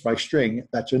terminates by string,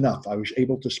 that's enough. I was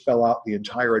able to spell out the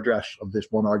entire address of this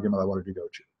one argument I wanted to go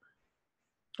to.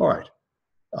 All right.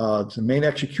 The main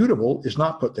executable is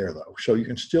not put there, though, so you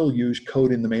can still use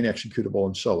code in the main executable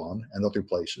and so on, and other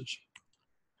places.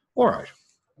 All right.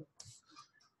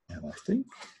 And I think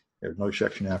there's no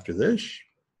section after this.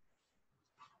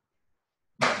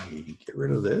 Let me get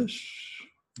rid of this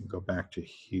and go back to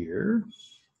here.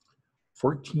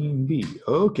 14b.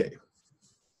 Okay.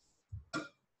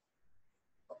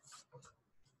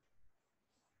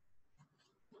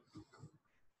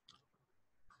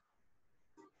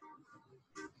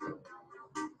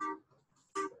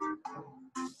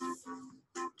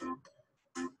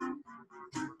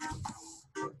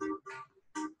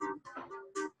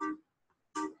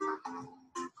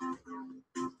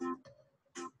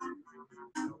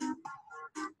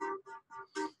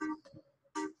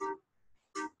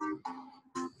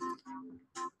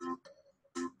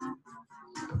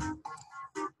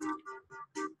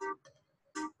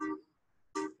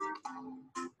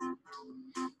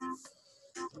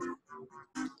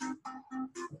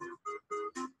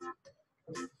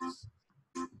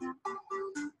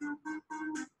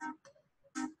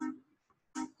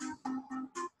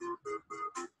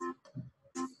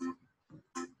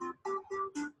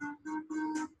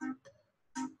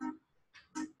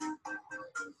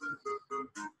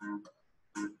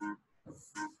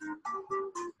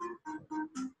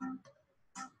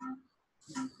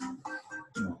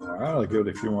 All right, I'll give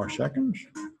it a few more seconds.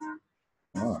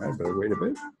 All right, better wait a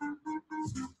bit.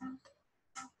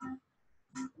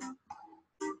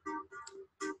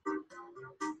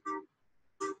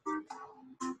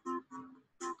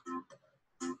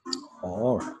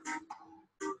 All right.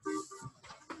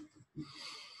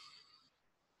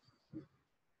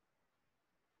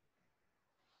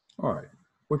 All right,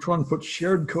 which one puts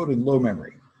shared code in low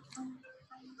memory?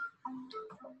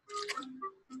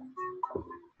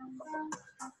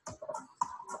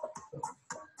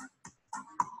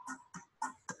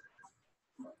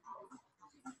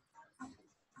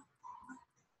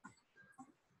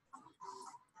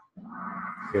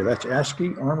 Okay, that's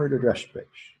ASCII armored address space.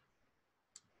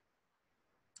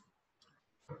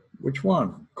 Which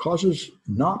one causes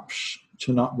NOPs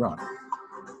to not run?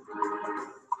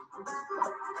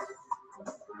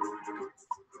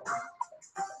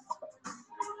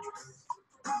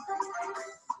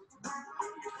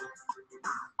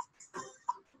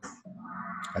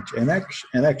 an X,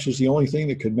 and X is the only thing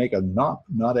that could make a not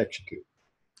execute.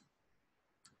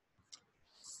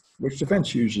 Which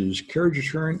defense uses carriage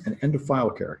return and end of file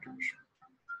characters?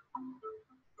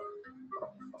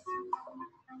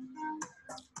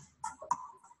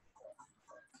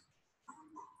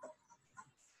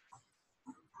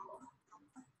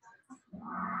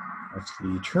 That's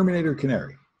the Terminator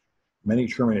Canary. Many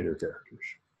Terminator characters.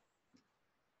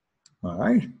 All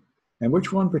right. And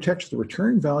which one protects the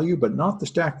return value but not the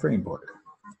stack frame pointer?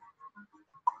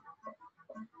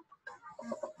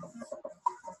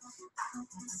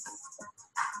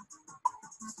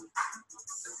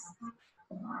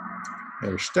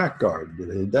 There's stack guard.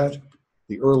 Did that?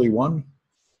 The early one?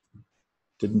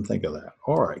 Didn't think of that.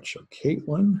 All right. So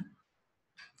Caitlin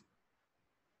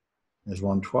has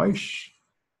won twice.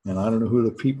 And I don't know who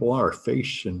the people are.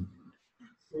 Face and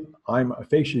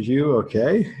Face is you.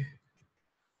 Okay.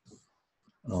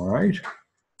 All right.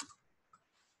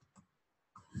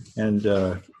 And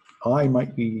I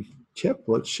might be Tip.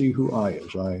 Let's see who I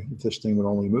is. If this thing would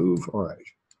only move. All right.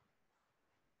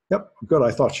 Yep. Good. I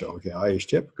thought so. Okay. I is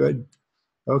Tip. Good.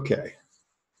 Okay.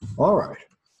 All right.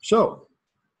 So,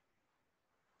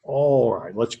 all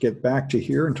right. Let's get back to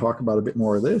here and talk about a bit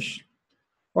more of this.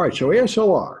 All right, so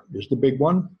ASLR is the big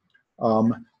one.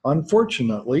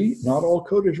 Unfortunately, not all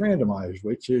code is randomized,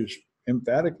 which is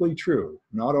emphatically true.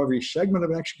 Not every segment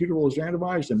of an executable is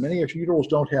randomized, and many executables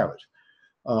don't have it.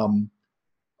 All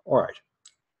right.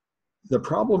 The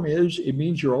problem is it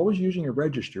means you're always using a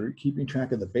register, keeping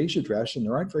track of the base address, and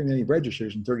there aren't very many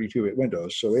registers in 32-bit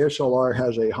Windows. So ASLR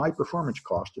has a high performance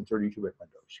cost in 32-bit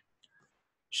Windows.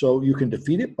 So you can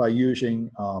defeat it by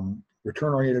using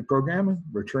return-oriented programming.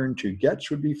 Return to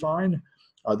gets would be fine.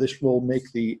 This will make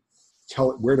tell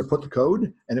it where to put the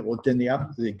code, and it will then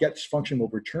the gets function will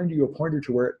return to you a pointer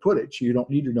to where it put it, so you don't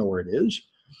need to know where it is.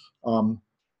 All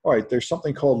right, there's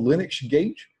something called Linux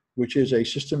Gate, which is a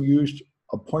system used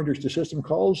of pointers to system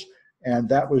calls, and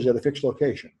that was at a fixed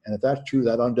location. And if that's true,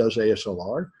 that undoes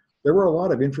ASLR. There were a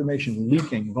lot of information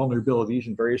leaking vulnerabilities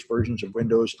in various versions of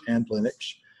Windows and Linux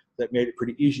that made it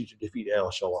pretty easy to defeat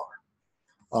ASLR.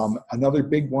 Another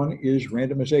big one is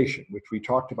randomization, which we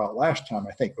talked about last time,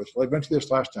 I think. We went to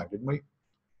this last time, didn't we?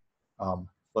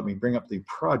 Let me bring up the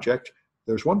project.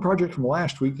 There's one project from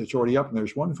last week that's already up, and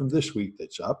there's one from this week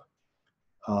that's up.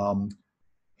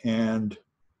 And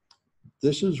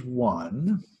this is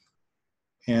one.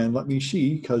 And let me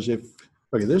see, because okay,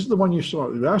 this is the one you saw.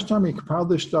 Last time we compiled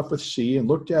this stuff with C and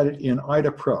looked at it in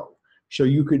IDA Pro. So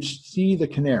you could see the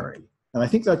canary. And I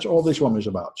think that's all this one was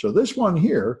about. So this one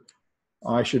here,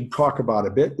 I should talk about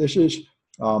a bit. This is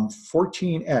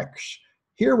 14X.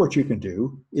 Here what you can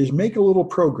do is make a little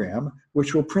program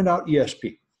which will print out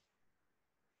ESP,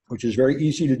 which is very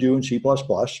easy to do in C++,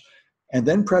 and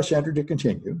then press enter to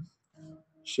continue.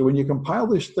 So when you compile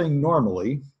this thing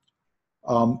normally,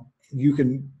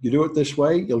 you do it this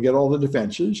way, you'll get all the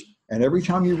defenses, and every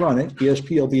time you run it,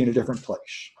 ESP will be in a different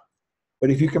place. But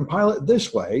if you compile it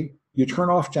this way, you turn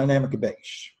off dynamic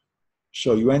base.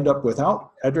 So you end up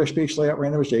without address space layout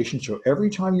randomization. So every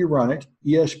time you run it,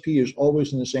 ESP is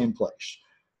always in the same place.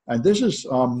 And this is,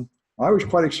 I was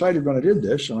quite excited when I did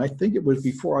this, and I think it was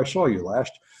before I saw you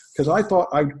last, because I thought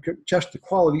I could test the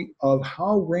quality of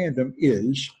how random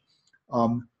is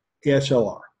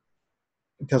ASLR,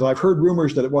 because I've heard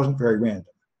rumors that it wasn't very random.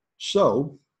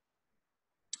 So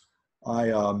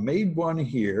I made one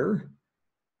here.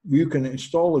 You can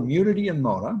install Immunity and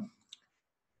Mona.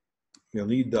 You'll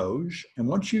need those. And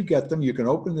once you get them, you can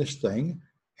open this thing.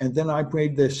 And then I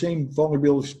made the same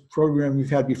vulnerability program you've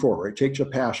had before, where it takes a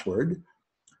password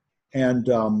and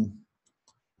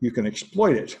you can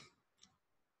exploit it.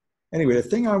 Anyway, the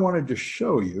thing I wanted to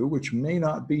show you, which may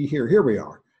not be here, here we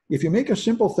are. If you make a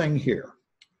simple thing here,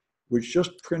 which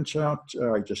just prints out,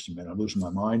 just a minute, I'm losing my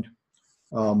mind.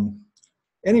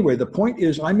 Anyway, the point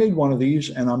is I made one of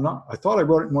these, and I thought I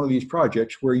wrote it in one of these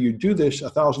projects where you do this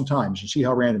 1,000 times and see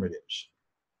how random it is.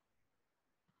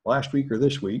 Last week or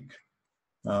this week,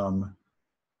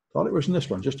 thought it was in this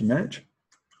one, just a minute.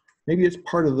 Maybe it's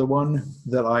part of the one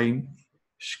that I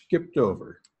skipped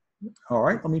over. All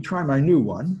right, let me try my new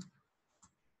one.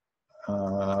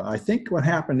 I think what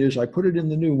happened is I put it in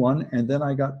the new one, and then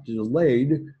I got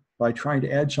delayed by trying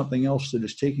to add something else that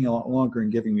is taking a lot longer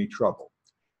and giving me trouble.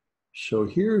 So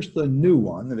here's the new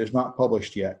one that is not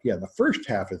published yet. Yeah, the first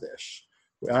half of this,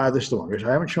 this is the one which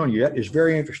I haven't shown you yet, is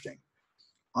very interesting.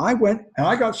 I went, and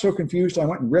I got so confused, I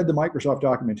went and read the Microsoft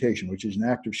documentation, which is an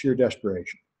act of sheer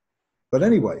desperation. But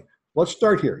anyway, let's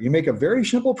start here. You make a very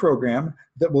simple program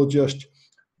that will just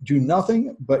do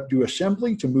nothing but do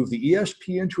assembly to move the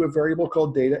ESP into a variable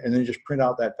called data and then just print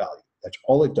out that value. That's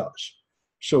all it does.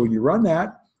 So when you run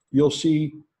that, you'll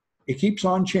see it keeps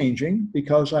on changing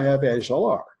because I have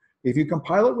ASLR. If you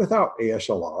compile it without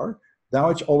ASLR, now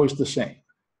it's always the same.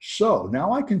 So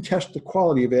now I can test the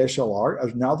quality of ASLR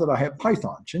as now that I have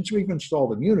Python. Since we've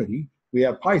installed Immunity, we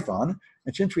have Python.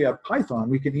 And since we have Python,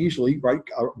 we can easily write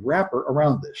a wrapper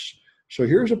around this. So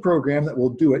here's a program that will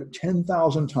do it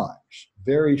 10,000 times.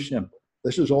 Very simple.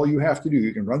 This is all you have to do.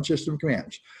 You can run system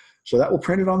commands. So that will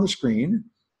print it on the screen.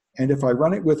 And if I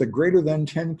run it with a greater than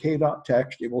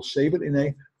 10k.txt, it will save it in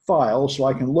a file so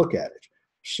I can look at it.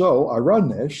 So I run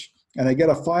this and I get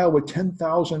a file with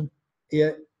 10,000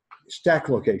 stack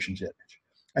locations in it.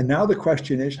 And now the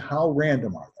question is, how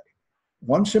random are they?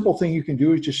 One simple thing you can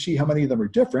do is just see how many of them are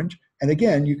different. And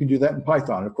again, you can do that in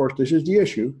Python. Of course, this is the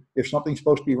issue. If something's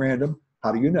supposed to be random,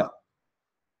 how do you know?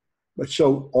 But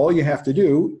so all you have to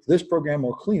do, this program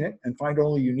will clean it and find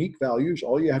only unique values.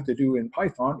 All you have to do in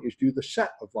Python is do the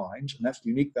set of lines, and that's the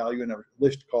unique value in a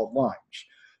list called lines.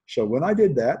 So when I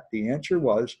did that, the answer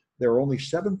was there are only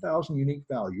 7,000 unique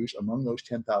values among those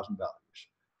 10,000 values.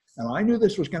 And I knew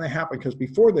this was going to happen because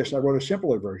before this, I wrote a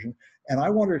simpler version, and I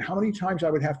wondered how many times I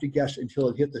would have to guess until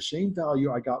it hit the same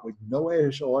value I got with no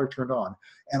ASLR turned on.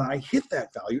 And I hit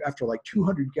that value after like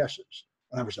 200 guesses.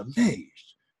 And I was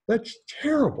amazed. That's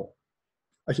terrible.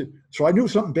 I said, so I knew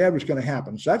something bad was going to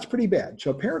happen. So that's pretty bad.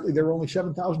 So apparently there are only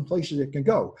 7,000 places it can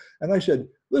go. And I said,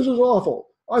 this is awful.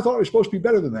 I thought it was supposed to be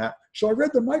better than that. So I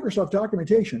read the Microsoft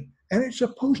documentation, and it's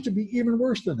supposed to be even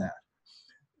worse than that.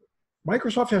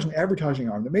 Microsoft has an advertising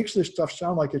arm that makes this stuff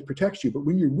sound like it protects you, but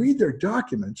when you read their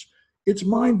documents, it's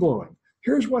mind-blowing.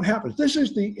 Here's what happens. This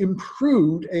is the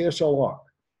improved ASLR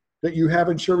that you have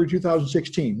in Server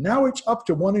 2016. Now it's up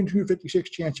to 1 in 256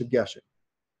 chance of guessing.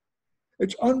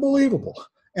 It's unbelievable.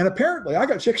 And apparently I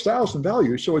got 6,000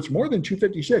 values, so it's more than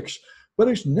 256, but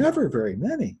it's never very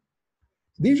many.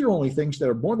 These are only things that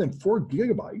are more than 4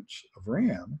 gigabytes of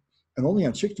RAM and only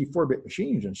on 64-bit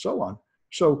machines and so on.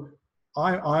 So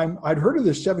I'd heard of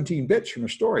this 17 bits from a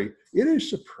story. It is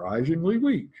surprisingly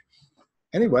weak.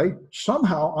 Anyway,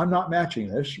 somehow I'm not matching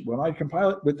this. When I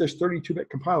compile it with this 32-bit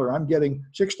compiler, I'm getting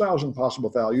 6,000 possible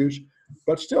values,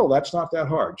 but still that's not that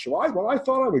hard. So what I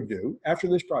thought I would do after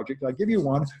this project, I'll give you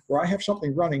one where I have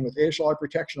something running with ASLR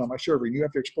protection on my server, and you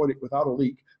have to exploit it without a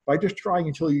leak by just trying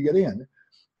until you get in.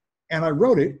 And I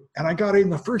wrote it, and I got in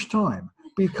the first time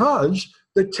because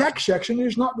the text section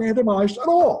is not randomized at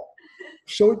all.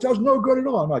 So it does no good at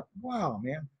all. I'm like, wow,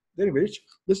 man. Anyway,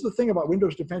 this is the thing about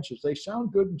Windows defenses. They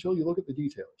sound good until you look at the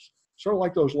details. Sort of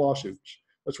like those lawsuits.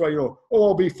 That's why you go, oh,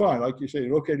 I'll be fine. Like you say,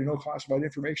 okay to no classified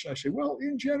information. I say, well,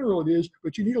 in general it is,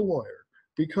 but you need a lawyer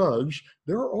because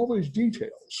there are all these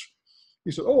details.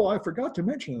 He said, oh, I forgot to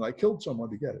mention that I killed someone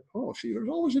to get it. Oh, see, there's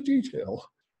always a detail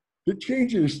that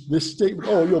changes this statement.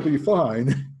 Oh, you'll be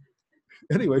fine.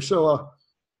 Anyway, so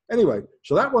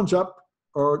that one's up.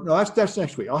 Or no, that's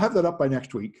next week. I'll have that up by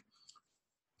next week.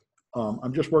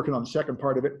 I'm just working on the second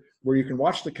part of it where you can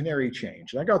watch the canary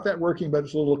change. And I got that working, but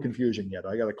it's a little confusing yet.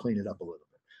 I got to clean it up a little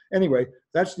bit. Anyway,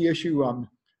 that's the issue.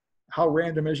 How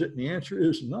random is it? And the answer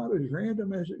is not as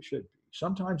random as it should be.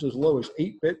 Sometimes as low as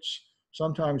 8 bits,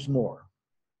 sometimes more.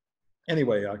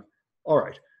 Anyway, all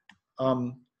right.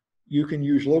 You can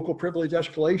use local privilege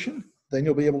escalation. Then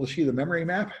you'll be able to see the memory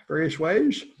map various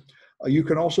ways. You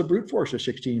can also brute force a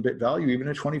 16-bit value. Even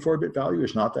a 24-bit value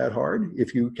is not that hard.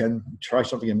 If you can try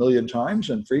something a million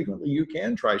times, and frequently you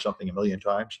can try something a million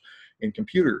times in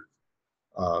computer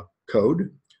code.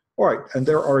 All right, and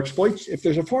there are exploits. If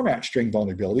there's a format string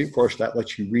vulnerability, of course, that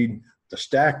lets you read the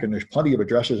stack, and there's plenty of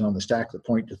addresses on the stack that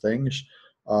point to things.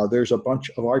 There's a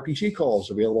bunch of RPC calls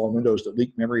available on Windows that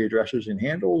leak memory addresses in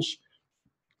handles.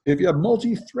 If you have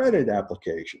multi-threaded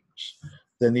applications,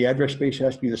 then the address space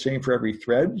has to be the same for every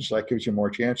thread, so that gives you more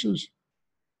chances.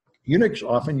 Unix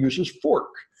often uses fork.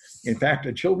 In fact,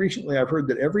 until recently, I've heard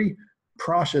that every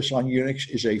process on Unix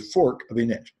is a fork of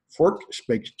init. Fork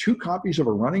makes 2 copies of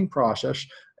a running process,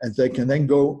 and they can then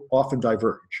go off and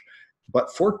diverge.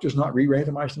 But fork does not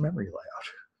re-randomize the memory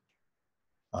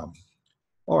layout.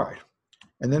 All right,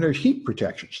 and then there's heap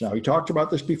protections. Now, we talked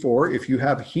about this before. If you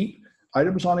have heap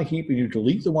items on a heap and you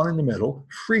delete the one in the middle,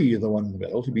 free the one in the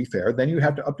middle, to be fair, then you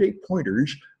have to update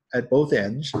pointers at both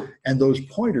ends, and those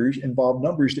pointers involve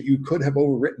numbers that you could have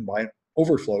overwritten by an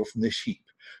overflow from this heap.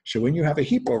 So when you have a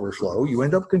heap overflow, you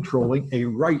end up controlling a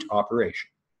write operation.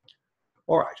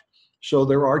 All right, so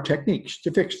there are techniques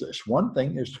to fix this. One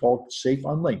thing is called safe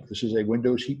unlink. This is a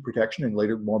Windows heap protection in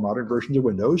later, more modern versions of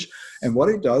Windows. And what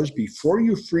it does, before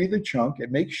you free the chunk,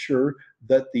 it makes sure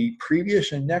that the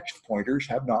previous and next pointers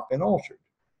have not been altered.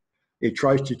 It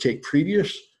tries to take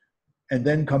previous and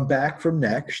then come back from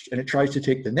next, and it tries to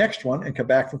take the next one and come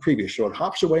back from previous. So it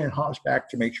hops away and hops back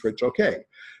to make sure it's okay.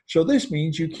 So this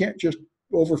means you can't just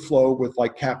overflow with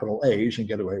like capital A's and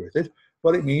get away with it.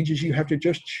 What it means is you have to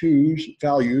just choose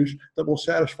values that will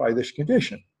satisfy this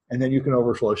condition, and then you can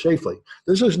overflow safely.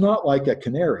 This is not like a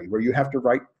canary where you have to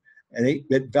write an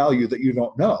 8-bit value that you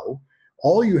don't know.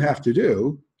 All you have to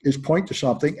do is point to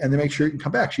something and then make sure you can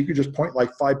come back. So you could just point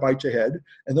like 5 bytes ahead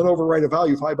and then overwrite a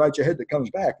value 5 bytes ahead that comes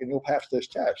back, and you'll pass this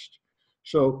test.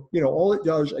 So, all it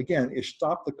does, again, is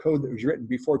stop the code that was written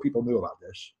before people knew about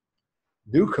this.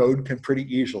 New code can pretty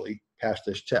easily pass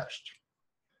this test.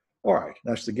 All right,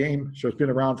 that's the game. So it's been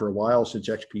around for a while, since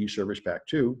XP Service Pack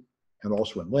 2, and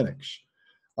also in Linux.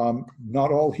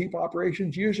 Not all heap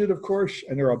operations use it, of course,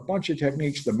 and there are a bunch of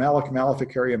techniques. The malloc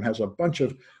maleficarium has a bunch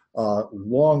of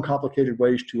long, complicated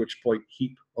ways to exploit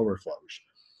heap overflows.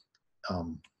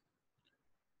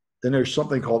 Then there's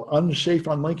something called unsafe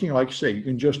unlinking. Like I say, you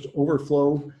can just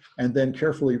overflow and then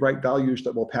carefully write values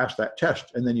that will pass that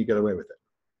test, and then you get away with it.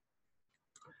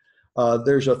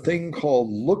 There's a thing called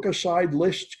look-aside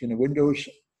list in a Windows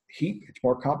heap. It's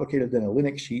more complicated than a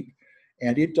Linux heap,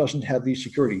 and it doesn't have these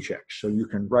security checks. So you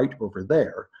can write over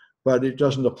there, but it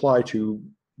doesn't apply to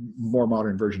more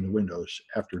modern version of Windows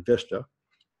after Vista.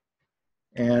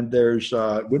 And there's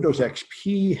Windows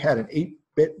XP had an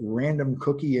 8-bit random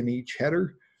cookie in each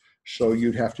header, so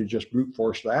you'd have to just brute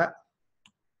force that.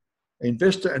 In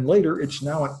Vista and later, it's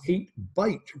now an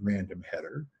 8-byte random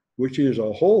header, which is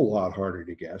a whole lot harder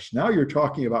to guess. Now you're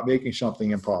talking about making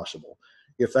something impossible.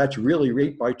 If that's really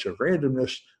 8 bytes of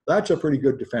randomness, that's a pretty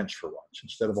good defense for once,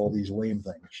 instead of all these lame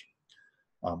things.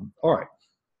 All right.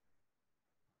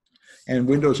 And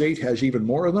Windows 8 has even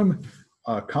more of them.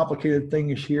 Complicated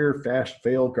things here: fast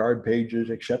fail, guard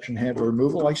pages, exception handler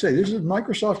removal. Like I say, this is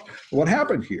Microsoft. What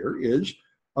happened here is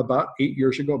about 8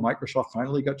 years ago, Microsoft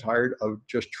finally got tired of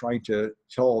just trying to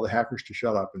tell all the hackers to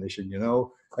shut up. And they said,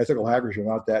 ethical hackers are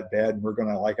not that bad, and we're going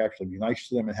to actually be nice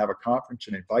to them and have a conference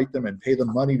and invite them and pay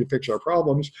them money to fix our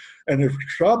problems. And the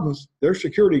problems, their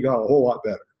security got a whole lot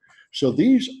better. So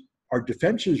these are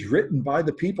defenses written by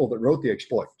the people that wrote the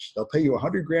exploits. They'll pay you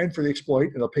 $100 grand for the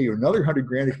exploit, and they'll pay you another $100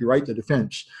 grand if you write the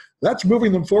defense. That's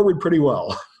moving them forward pretty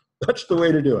well. That's the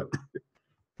way to do it.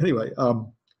 Anyway,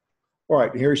 all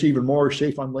right, here's even more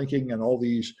safe unlinking and all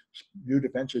these new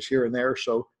defenses here and there.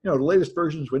 So, the latest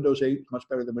versions, Windows 8, much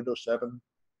better than Windows 7.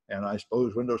 And I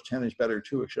suppose Windows 10 is better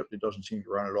too, except it doesn't seem to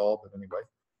run at all. But anyway,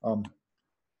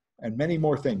 and many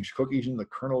more things, cookies in the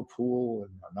kernel pool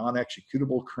and a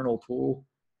non-executable kernel pool,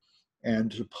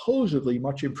 and supposedly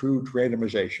much improved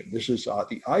randomization. This is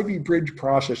the Ivy Bridge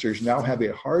processors now have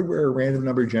a hardware random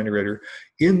number generator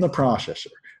in the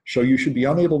processor. So you should be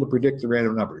unable to predict the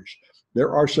random numbers.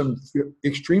 There are some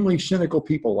extremely cynical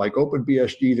people like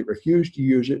OpenBSD that refuse to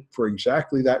use it for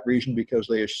exactly that reason, because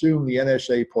they assume the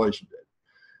NSA poisoned it,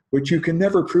 which you can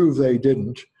never prove they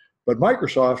didn't. But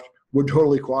Microsoft would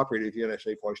totally cooperate if the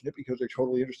NSA poisoned it, because they're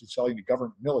totally interested in selling to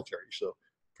government military. So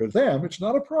for them, it's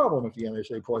not a problem if the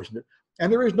NSA poisoned it.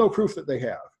 And there is no proof that they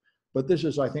have. But this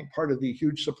is, I think, part of the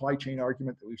huge supply chain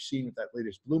argument that we've seen with that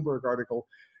latest Bloomberg article.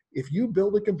 If you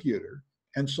build a computer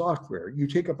and software, you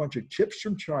take a bunch of chips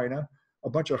from China, a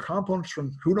bunch of components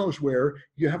from who knows where,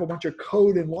 you have a bunch of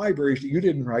code and libraries that you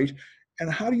didn't write,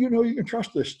 and how do you know you can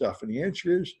trust this stuff? And the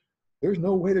answer is, there's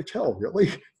no way to tell,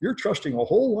 really. You're trusting a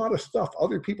whole lot of stuff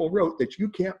other people wrote that you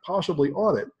can't possibly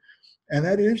audit. And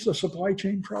that is the supply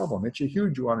chain problem. It's a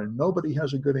huge one, and nobody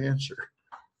has a good answer.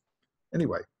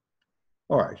 Anyway,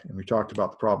 all right, and we talked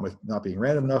about the problem with not being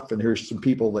random enough, and here's some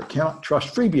people that can't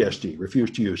trust FreeBSD,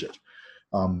 refuse to use it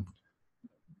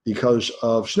because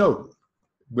of Snowden,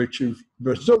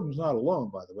 but Snowden's not alone,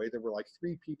 by the way. There were like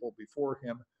 3 people before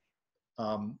him.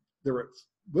 There were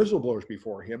whistleblowers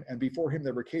before him, and before him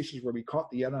there were cases where we caught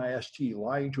the NIST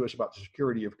lying to us about the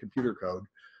security of computer code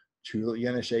to the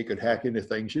NSA could hack into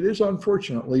things. It is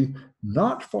unfortunately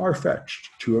not far-fetched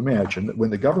to imagine that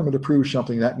when the government approves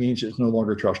something, that means it's no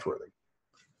longer trustworthy.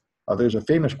 There's a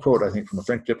famous quote, I think, from a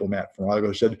French diplomat from a while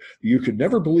ago, said, "You could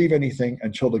never believe anything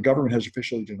until the government has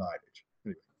officially denied it."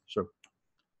 Anyway, so,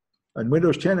 and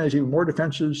Windows 10 has even more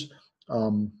defenses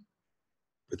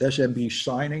with SMB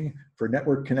signing for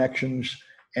network connections,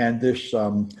 and this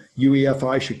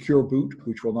UEFI secure boot,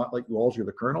 which will not let you alter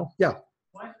the kernel. Yeah.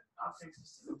 What operating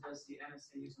system does the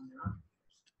NSA use on their own?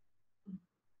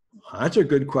 That's a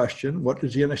good question. What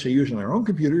does the NSA use on their own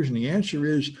computers? And the answer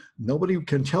is nobody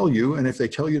can tell you. And if they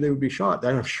tell you, they would be shot.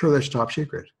 I'm sure that's top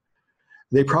secret.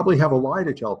 They probably have a lie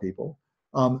to tell people.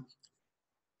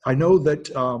 I know that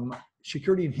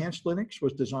Security Enhanced Linux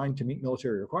was designed to meet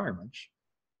military requirements.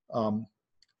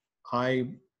 I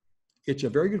It's a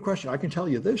very good question. I can tell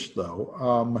you this,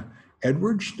 though.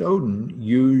 Edward Snowden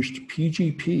used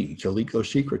PGP to leak those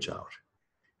secrets out.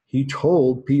 He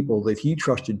told people that he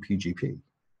trusted PGP.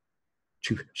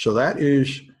 So that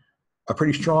is a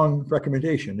pretty strong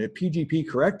recommendation. If PGP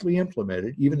correctly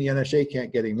implemented, even the NSA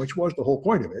can't get in, which was the whole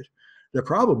point of it. The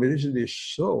problem is it is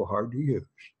so hard to use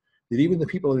that even the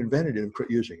people that invented it have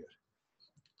quit using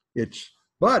it.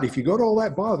 But if you go to all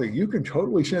that bother, you can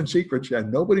totally send secrets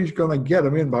and nobody's going to get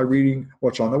them in by reading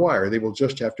what's on the wire. They will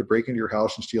just have to break into your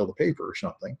house and steal the paper or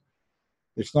something.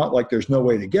 It's not like there's no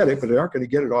way to get it, but they aren't going to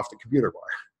get it off the computer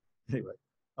wire. Anyway,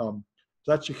 so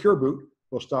that secure boot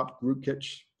will stop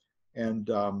rootkits, and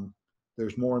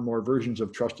there's more and more versions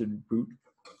of trusted boot,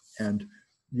 and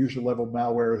user level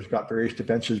malware has got various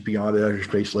defenses beyond editor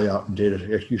space layout and data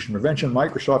execution prevention.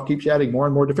 Microsoft keeps adding more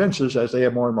and more defenses as they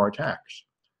have more and more attacks.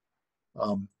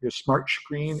 Your smart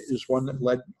screen is one that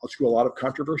led to a lot of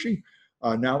controversy.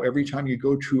 Now, every time you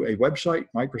go to a website,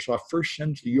 Microsoft first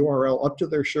sends the URL up to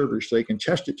their servers so they can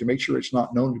test it to make sure it's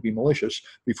not known to be malicious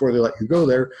before they let you go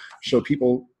there. So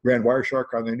people ran Wireshark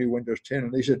on their new Windows 10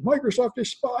 and they said, Microsoft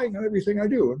is spying on everything I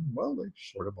do. And well, they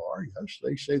sort of are, yes.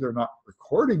 They say they're not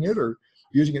recording it or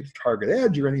using it to target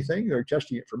ads or anything. They're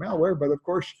testing it for malware. But of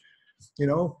course, you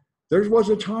know, there was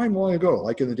a time long ago,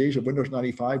 like in the days of Windows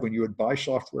 95, when you would buy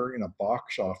software in a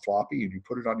box on a floppy and you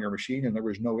put it on your machine and there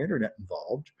was no internet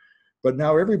involved. But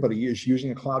now everybody is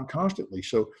using a cloud constantly.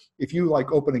 So if you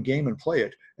like open a game and play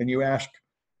it and you ask,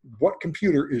 what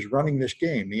computer is running this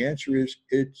game? The answer is,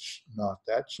 it's not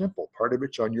that simple. Part of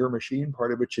it's on your machine,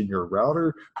 part of it's in your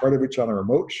router, part of it's on a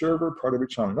remote server, part of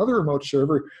it's on another remote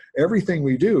server. Everything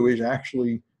we do is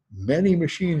actually many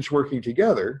machines working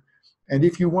together. And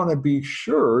if you want to be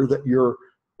sure that your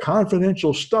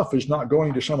confidential stuff is not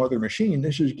going to some other machine,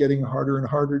 this is getting harder and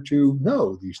harder to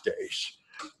know these days.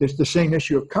 It's the same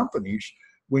issue of companies.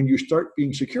 When you start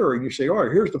being secure and you say, all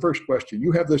right, here's the first question.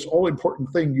 You have this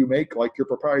all-important thing you make, like your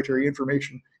proprietary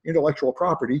information, intellectual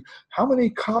property. How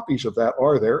many copies of that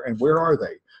are there and where are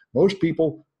they? Most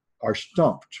people are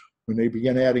stumped when they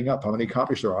begin adding up how many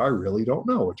copies there are. I really don't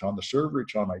know. It's on the server,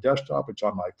 it's on my desktop, it's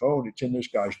on my phone, it's in this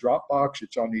guy's Dropbox,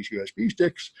 it's on these USB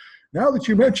sticks. Now that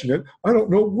you mention it, I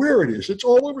don't know where it is. It's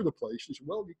all over the place. As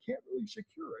well, you can't really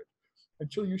secure it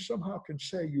until you somehow can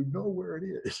say you know where it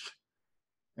is.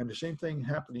 And the same thing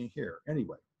happening here.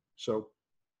 Anyway, so,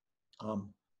 all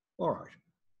right.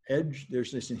 Edge,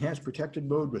 there's this enhanced protected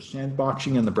mode with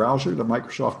sandboxing in the browser that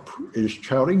Microsoft is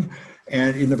touting.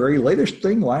 And in the very latest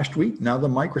thing last week, now the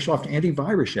Microsoft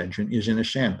antivirus engine is in a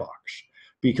sandbox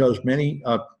because mainly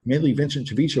Vincent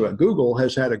Taviso at Google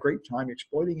has had a great time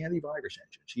exploiting antivirus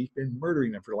engines. He's been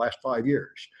murdering them for the last 5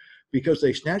 years because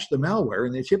they snatch the malware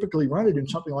and they typically run it in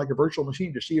something like a virtual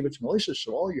machine to see if it's malicious.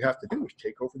 So all you have to do is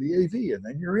take over the AV and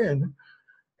then you're in.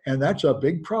 And that's a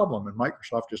big problem. And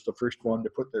Microsoft is the first one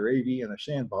to put their AV in a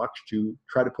sandbox to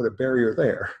try to put a barrier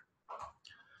there.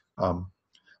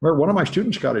 Remember, one of my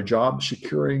students got a job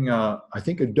securing, I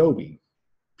think, Adobe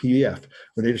PDF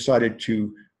when they decided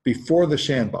to, before the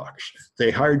sandbox, they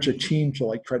hired a team to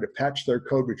like try to patch their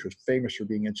code, which was famous for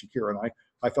being insecure. And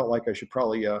I felt like I should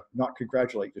probably not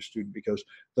congratulate the student because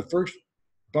the first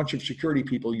bunch of security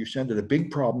people you send at a big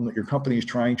problem that your company is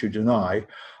trying to deny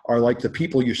are like the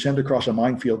people you send across a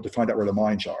minefield to find out where the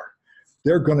mines are.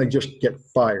 They're going to just get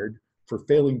fired for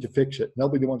failing to fix it. They'll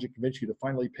be the ones that convince you to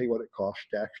finally pay what it costs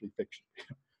to actually fix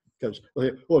it. Because,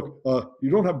 look, you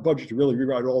don't have a budget to really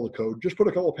rewrite all the code. Just put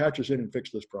a couple of patches in and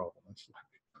fix this problem. That's like,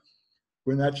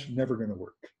 when that's never going to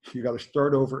work. You got to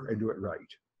start over and do it right.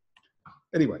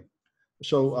 Anyway,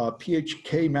 so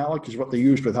PHK malloc is what they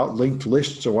used without linked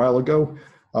lists a while ago.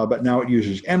 But now it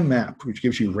uses mmap, which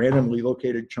gives you randomly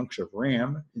located chunks of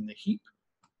RAM in the heap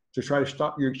to try to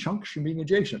stop your chunks from being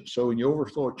adjacent. So when you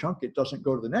overflow a chunk, it doesn't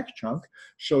go to the next chunk.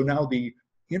 So now the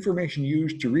information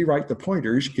used to rewrite the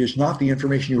pointers is not the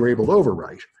information you were able to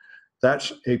overwrite.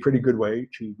 That's a pretty good way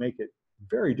to make it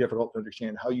very difficult to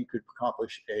understand how you could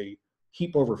accomplish a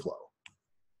heap overflow.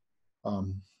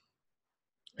 And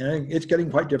it's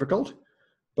getting quite difficult,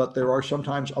 but there are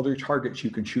sometimes other targets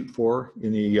you can shoot for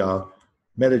in the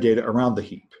metadata around the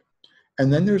heap.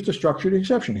 And then there's the structured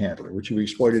exception handler, which we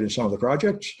exploited in some of the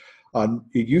projects.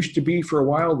 It used to be for a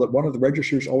while that one of the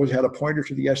registers always had a pointer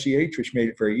to the SEH, which made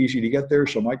it very easy to get there.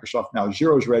 So Microsoft now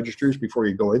zeros registers before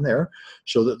you go in there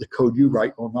so that the code you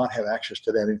write will not have access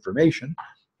to that information.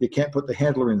 You can't put the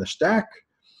handler in the stack.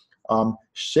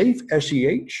 Safe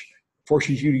SEH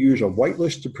forces you to use a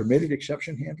whitelist of permitted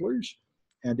exception handlers,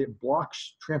 and it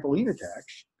blocks trampoline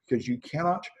attacks because you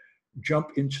cannot jump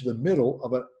into the middle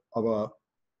of a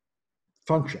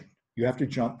function. you have to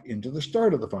jump into the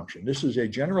start of the function. This is a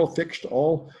general fixed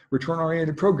all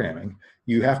return-oriented programming.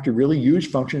 You have to really use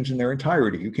functions in their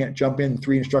entirety. You can't jump in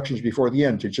 3 instructions before the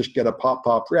end to just get a pop,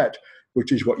 pop, ret,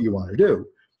 which is what you want to do.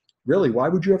 Really, why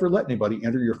would you ever let anybody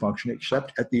enter your function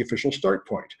except at the official start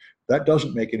point? That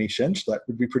doesn't make any sense. That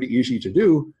would be pretty easy to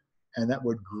do, and that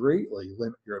would greatly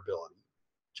limit your ability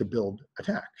to build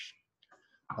attacks.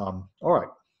 All right.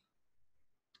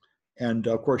 And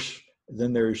of course,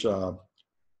 then there's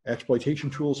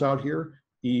exploitation tools out here.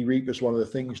 eReap is one of the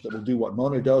things that will do what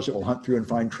Mona does. It will hunt through and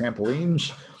find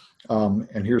trampolines.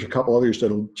 And here's a couple others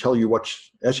that will tell you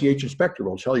which SEH Inspector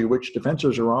will tell you which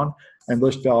defenses are on and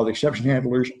list valid exception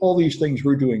handlers. All these things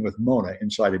we're doing with Mona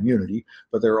inside Immunity,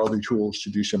 but there are other tools to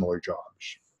do similar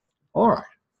jobs. All right.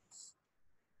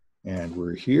 And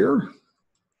we're here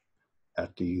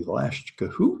at the last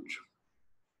Kahoot.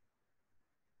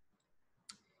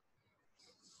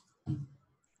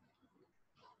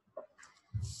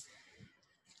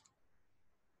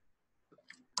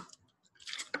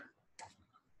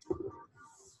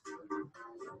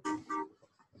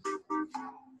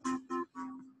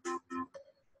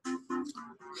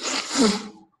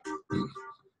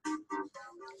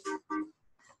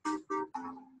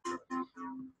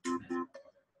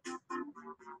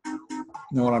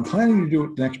 Now, what I'm planning to do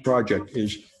with the next project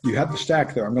is you have the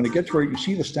stack there. I'm going to get to where you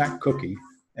see the stack cookie,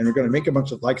 and we're going to make a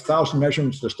bunch of like 1,000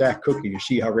 measurements of the stack cookie to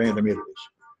see how random it is.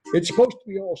 It's supposed to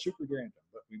be all super random,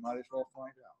 but we might as well find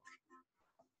out.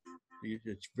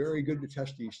 It's very good to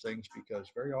test these things because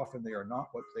very often they are not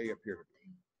what they appear to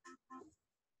be.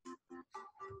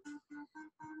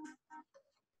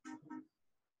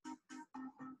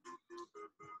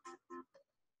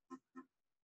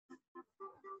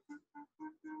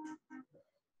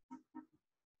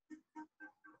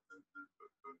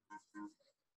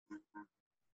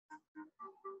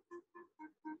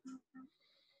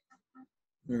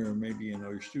 There may be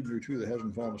another student or two that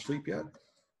hasn't fallen asleep yet.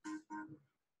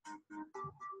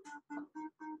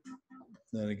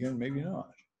 Then again, maybe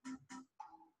not.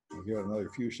 I'll give it another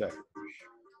few seconds.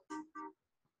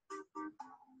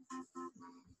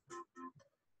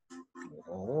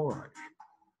 All right.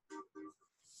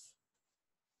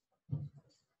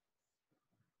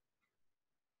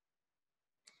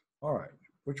 All right.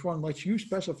 Which one lets you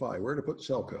specify where to put the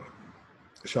shell code?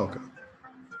 Shellcode.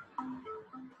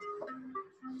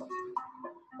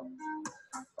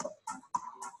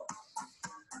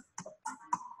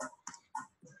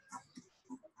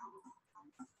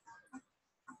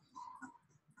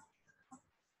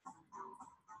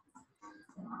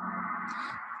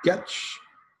 Gets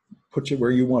puts it where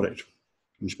you want it.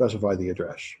 You specify the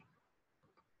address.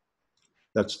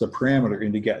 That's the parameter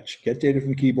into gets. Get data from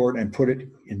the keyboard and put it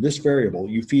in this variable.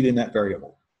 You feed in that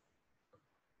variable.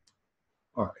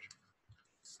 All right.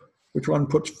 Which one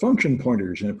puts function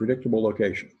pointers in a predictable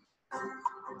location?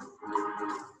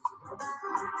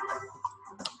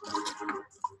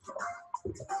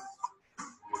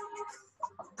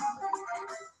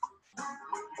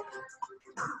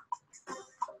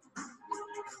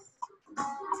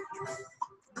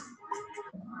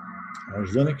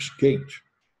 As Linux gate,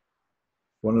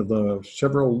 one of the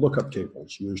several lookup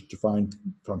tables used to find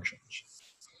functions.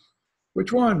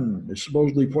 Which one is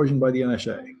supposedly poisoned by the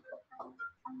NSA?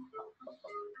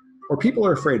 Or people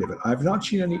are afraid of it. I've not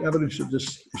seen any evidence that this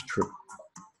is true.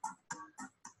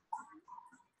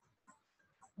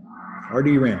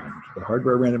 RDRAND, the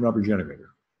hardware random number generator.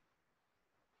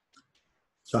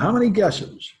 So how many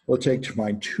guesses will it take to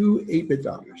find 2 8-bit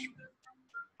values?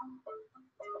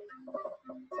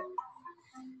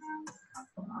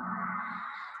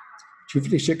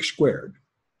 $256 squared.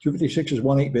 256 is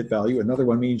one 8-bit value. Another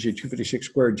one means you 256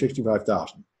 squared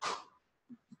 65,000.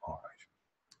 All right.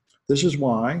 This is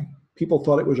why people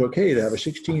thought it was okay to have a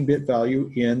 16-bit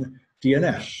value in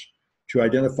DNS to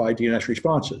identify DNS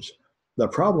responses. The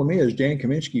problem is Dan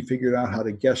Kaminsky figured out how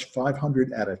to guess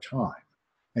 500 at a time.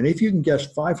 And if you can guess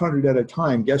 500 at a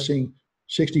time, guessing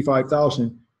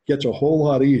 65,000 gets a whole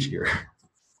lot easier.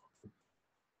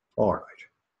 All right.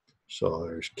 So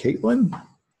there's Caitlin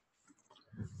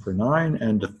for 9,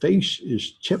 and the face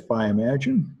is Chip, I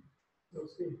imagine.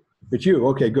 It's you.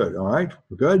 Okay, good. All right,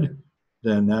 we're good.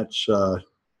 Then that's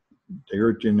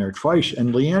they're in there twice,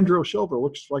 and Leandro Silva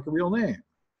looks like a real name.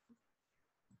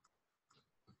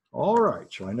 All right,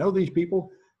 so I know these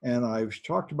people, and I've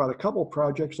talked about a couple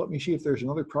projects. Let me see if there's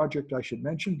another project I should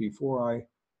mention before I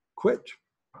quit.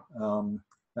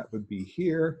 That would be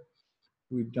here.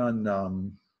 We've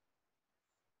done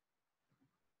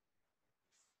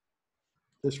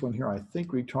this one here, I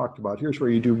think we talked about. Here's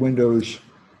where you do Windows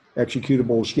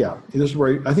executables. Yeah, this is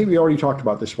where I think we already talked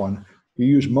about this one. you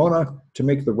use Mona to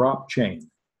make the ROP chain.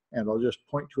 And I'll just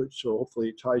point to it so hopefully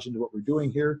it ties into what we're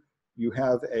doing here. You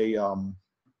have a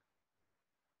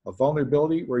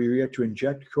vulnerability where you get to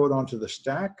inject code onto the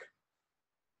stack,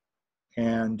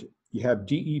 and you have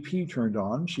DEP turned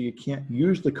on, so you can't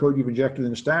use the code you've injected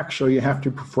in the stack, so you have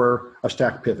to prefer a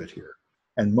stack pivot here.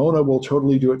 And Mona will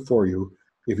totally do it for you.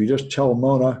 If you just tell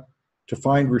Mona to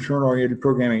find return-oriented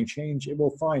programming chains, it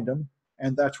will find them,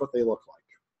 and that's what they look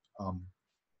like.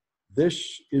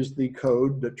 This is the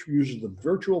code that uses the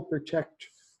virtual protect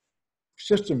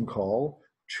system call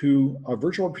to a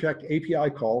virtual protect API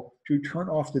call to turn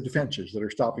off the defenses that are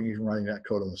stopping you from running that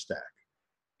code on the stack.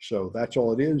 So that's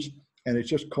all it is. And it's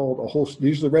just called a whole,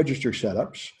 these are the register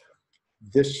setups.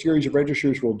 This series of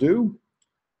registers will do.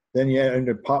 Then you add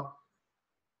into pop,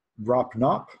 drop,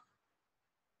 nop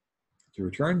to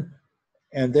return.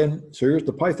 And then, so here's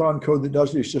the Python code that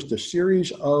does it. It's just a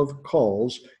series of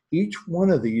calls. Each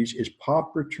one of these is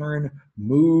pop, return,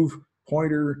 move,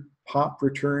 pointer, pop,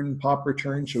 return, pop,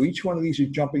 return. So each one of these is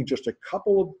jumping just a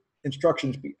couple of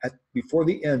instructions before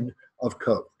the end of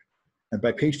code. And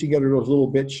by pasting together those little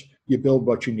bits, you build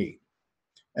what you need.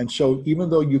 And so even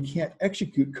though you can't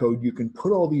execute code, you can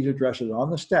put all these addresses on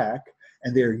the stack,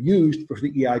 and they're used for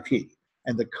the EIP.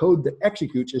 And the code that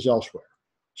executes is elsewhere.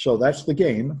 So that's the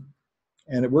game.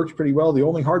 And it works pretty well. The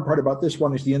only hard part about this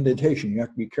one is the indentation. You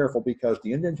have to be careful because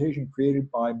the indentation created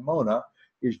by Mona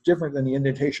is different than the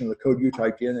indentation of the code you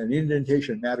typed in, and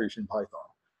indentation matters in Python.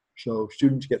 So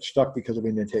students get stuck because of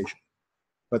indentation.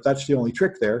 But that's the only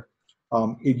trick there.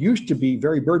 It used to be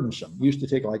very burdensome. It used to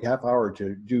take like half hour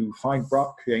to do find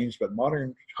ROP chains, but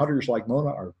modern hunters like Mona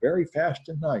are very fast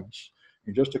and nice.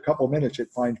 In just a couple minutes, it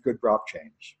finds good ROP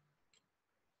chains.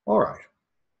 All right.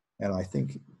 And I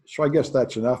think, so I guess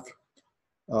that's enough.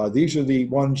 These are the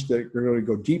ones that are going to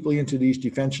go deeply into these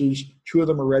defenses. 2 of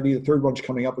them are ready. The third one's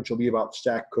coming up, which will be about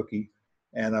stack cookie.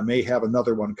 And I may have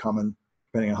another one coming,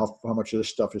 depending on how much of this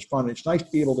stuff is fun. It's nice to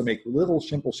be able to make little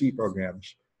simple C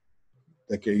programs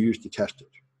that can use to test it.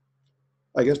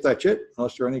 I guess that's it,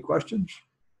 unless there are any questions.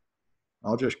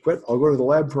 I'll just quit. I'll go to the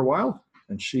lab for a while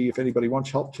and see if anybody wants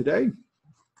help today.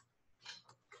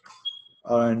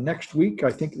 Next week,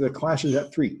 I think the class is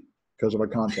at 3 because of a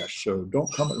contest. So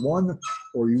don't come at 1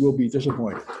 or you will be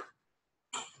disappointed.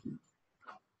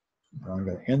 I'm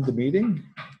going to end the meeting.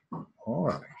 All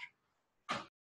right.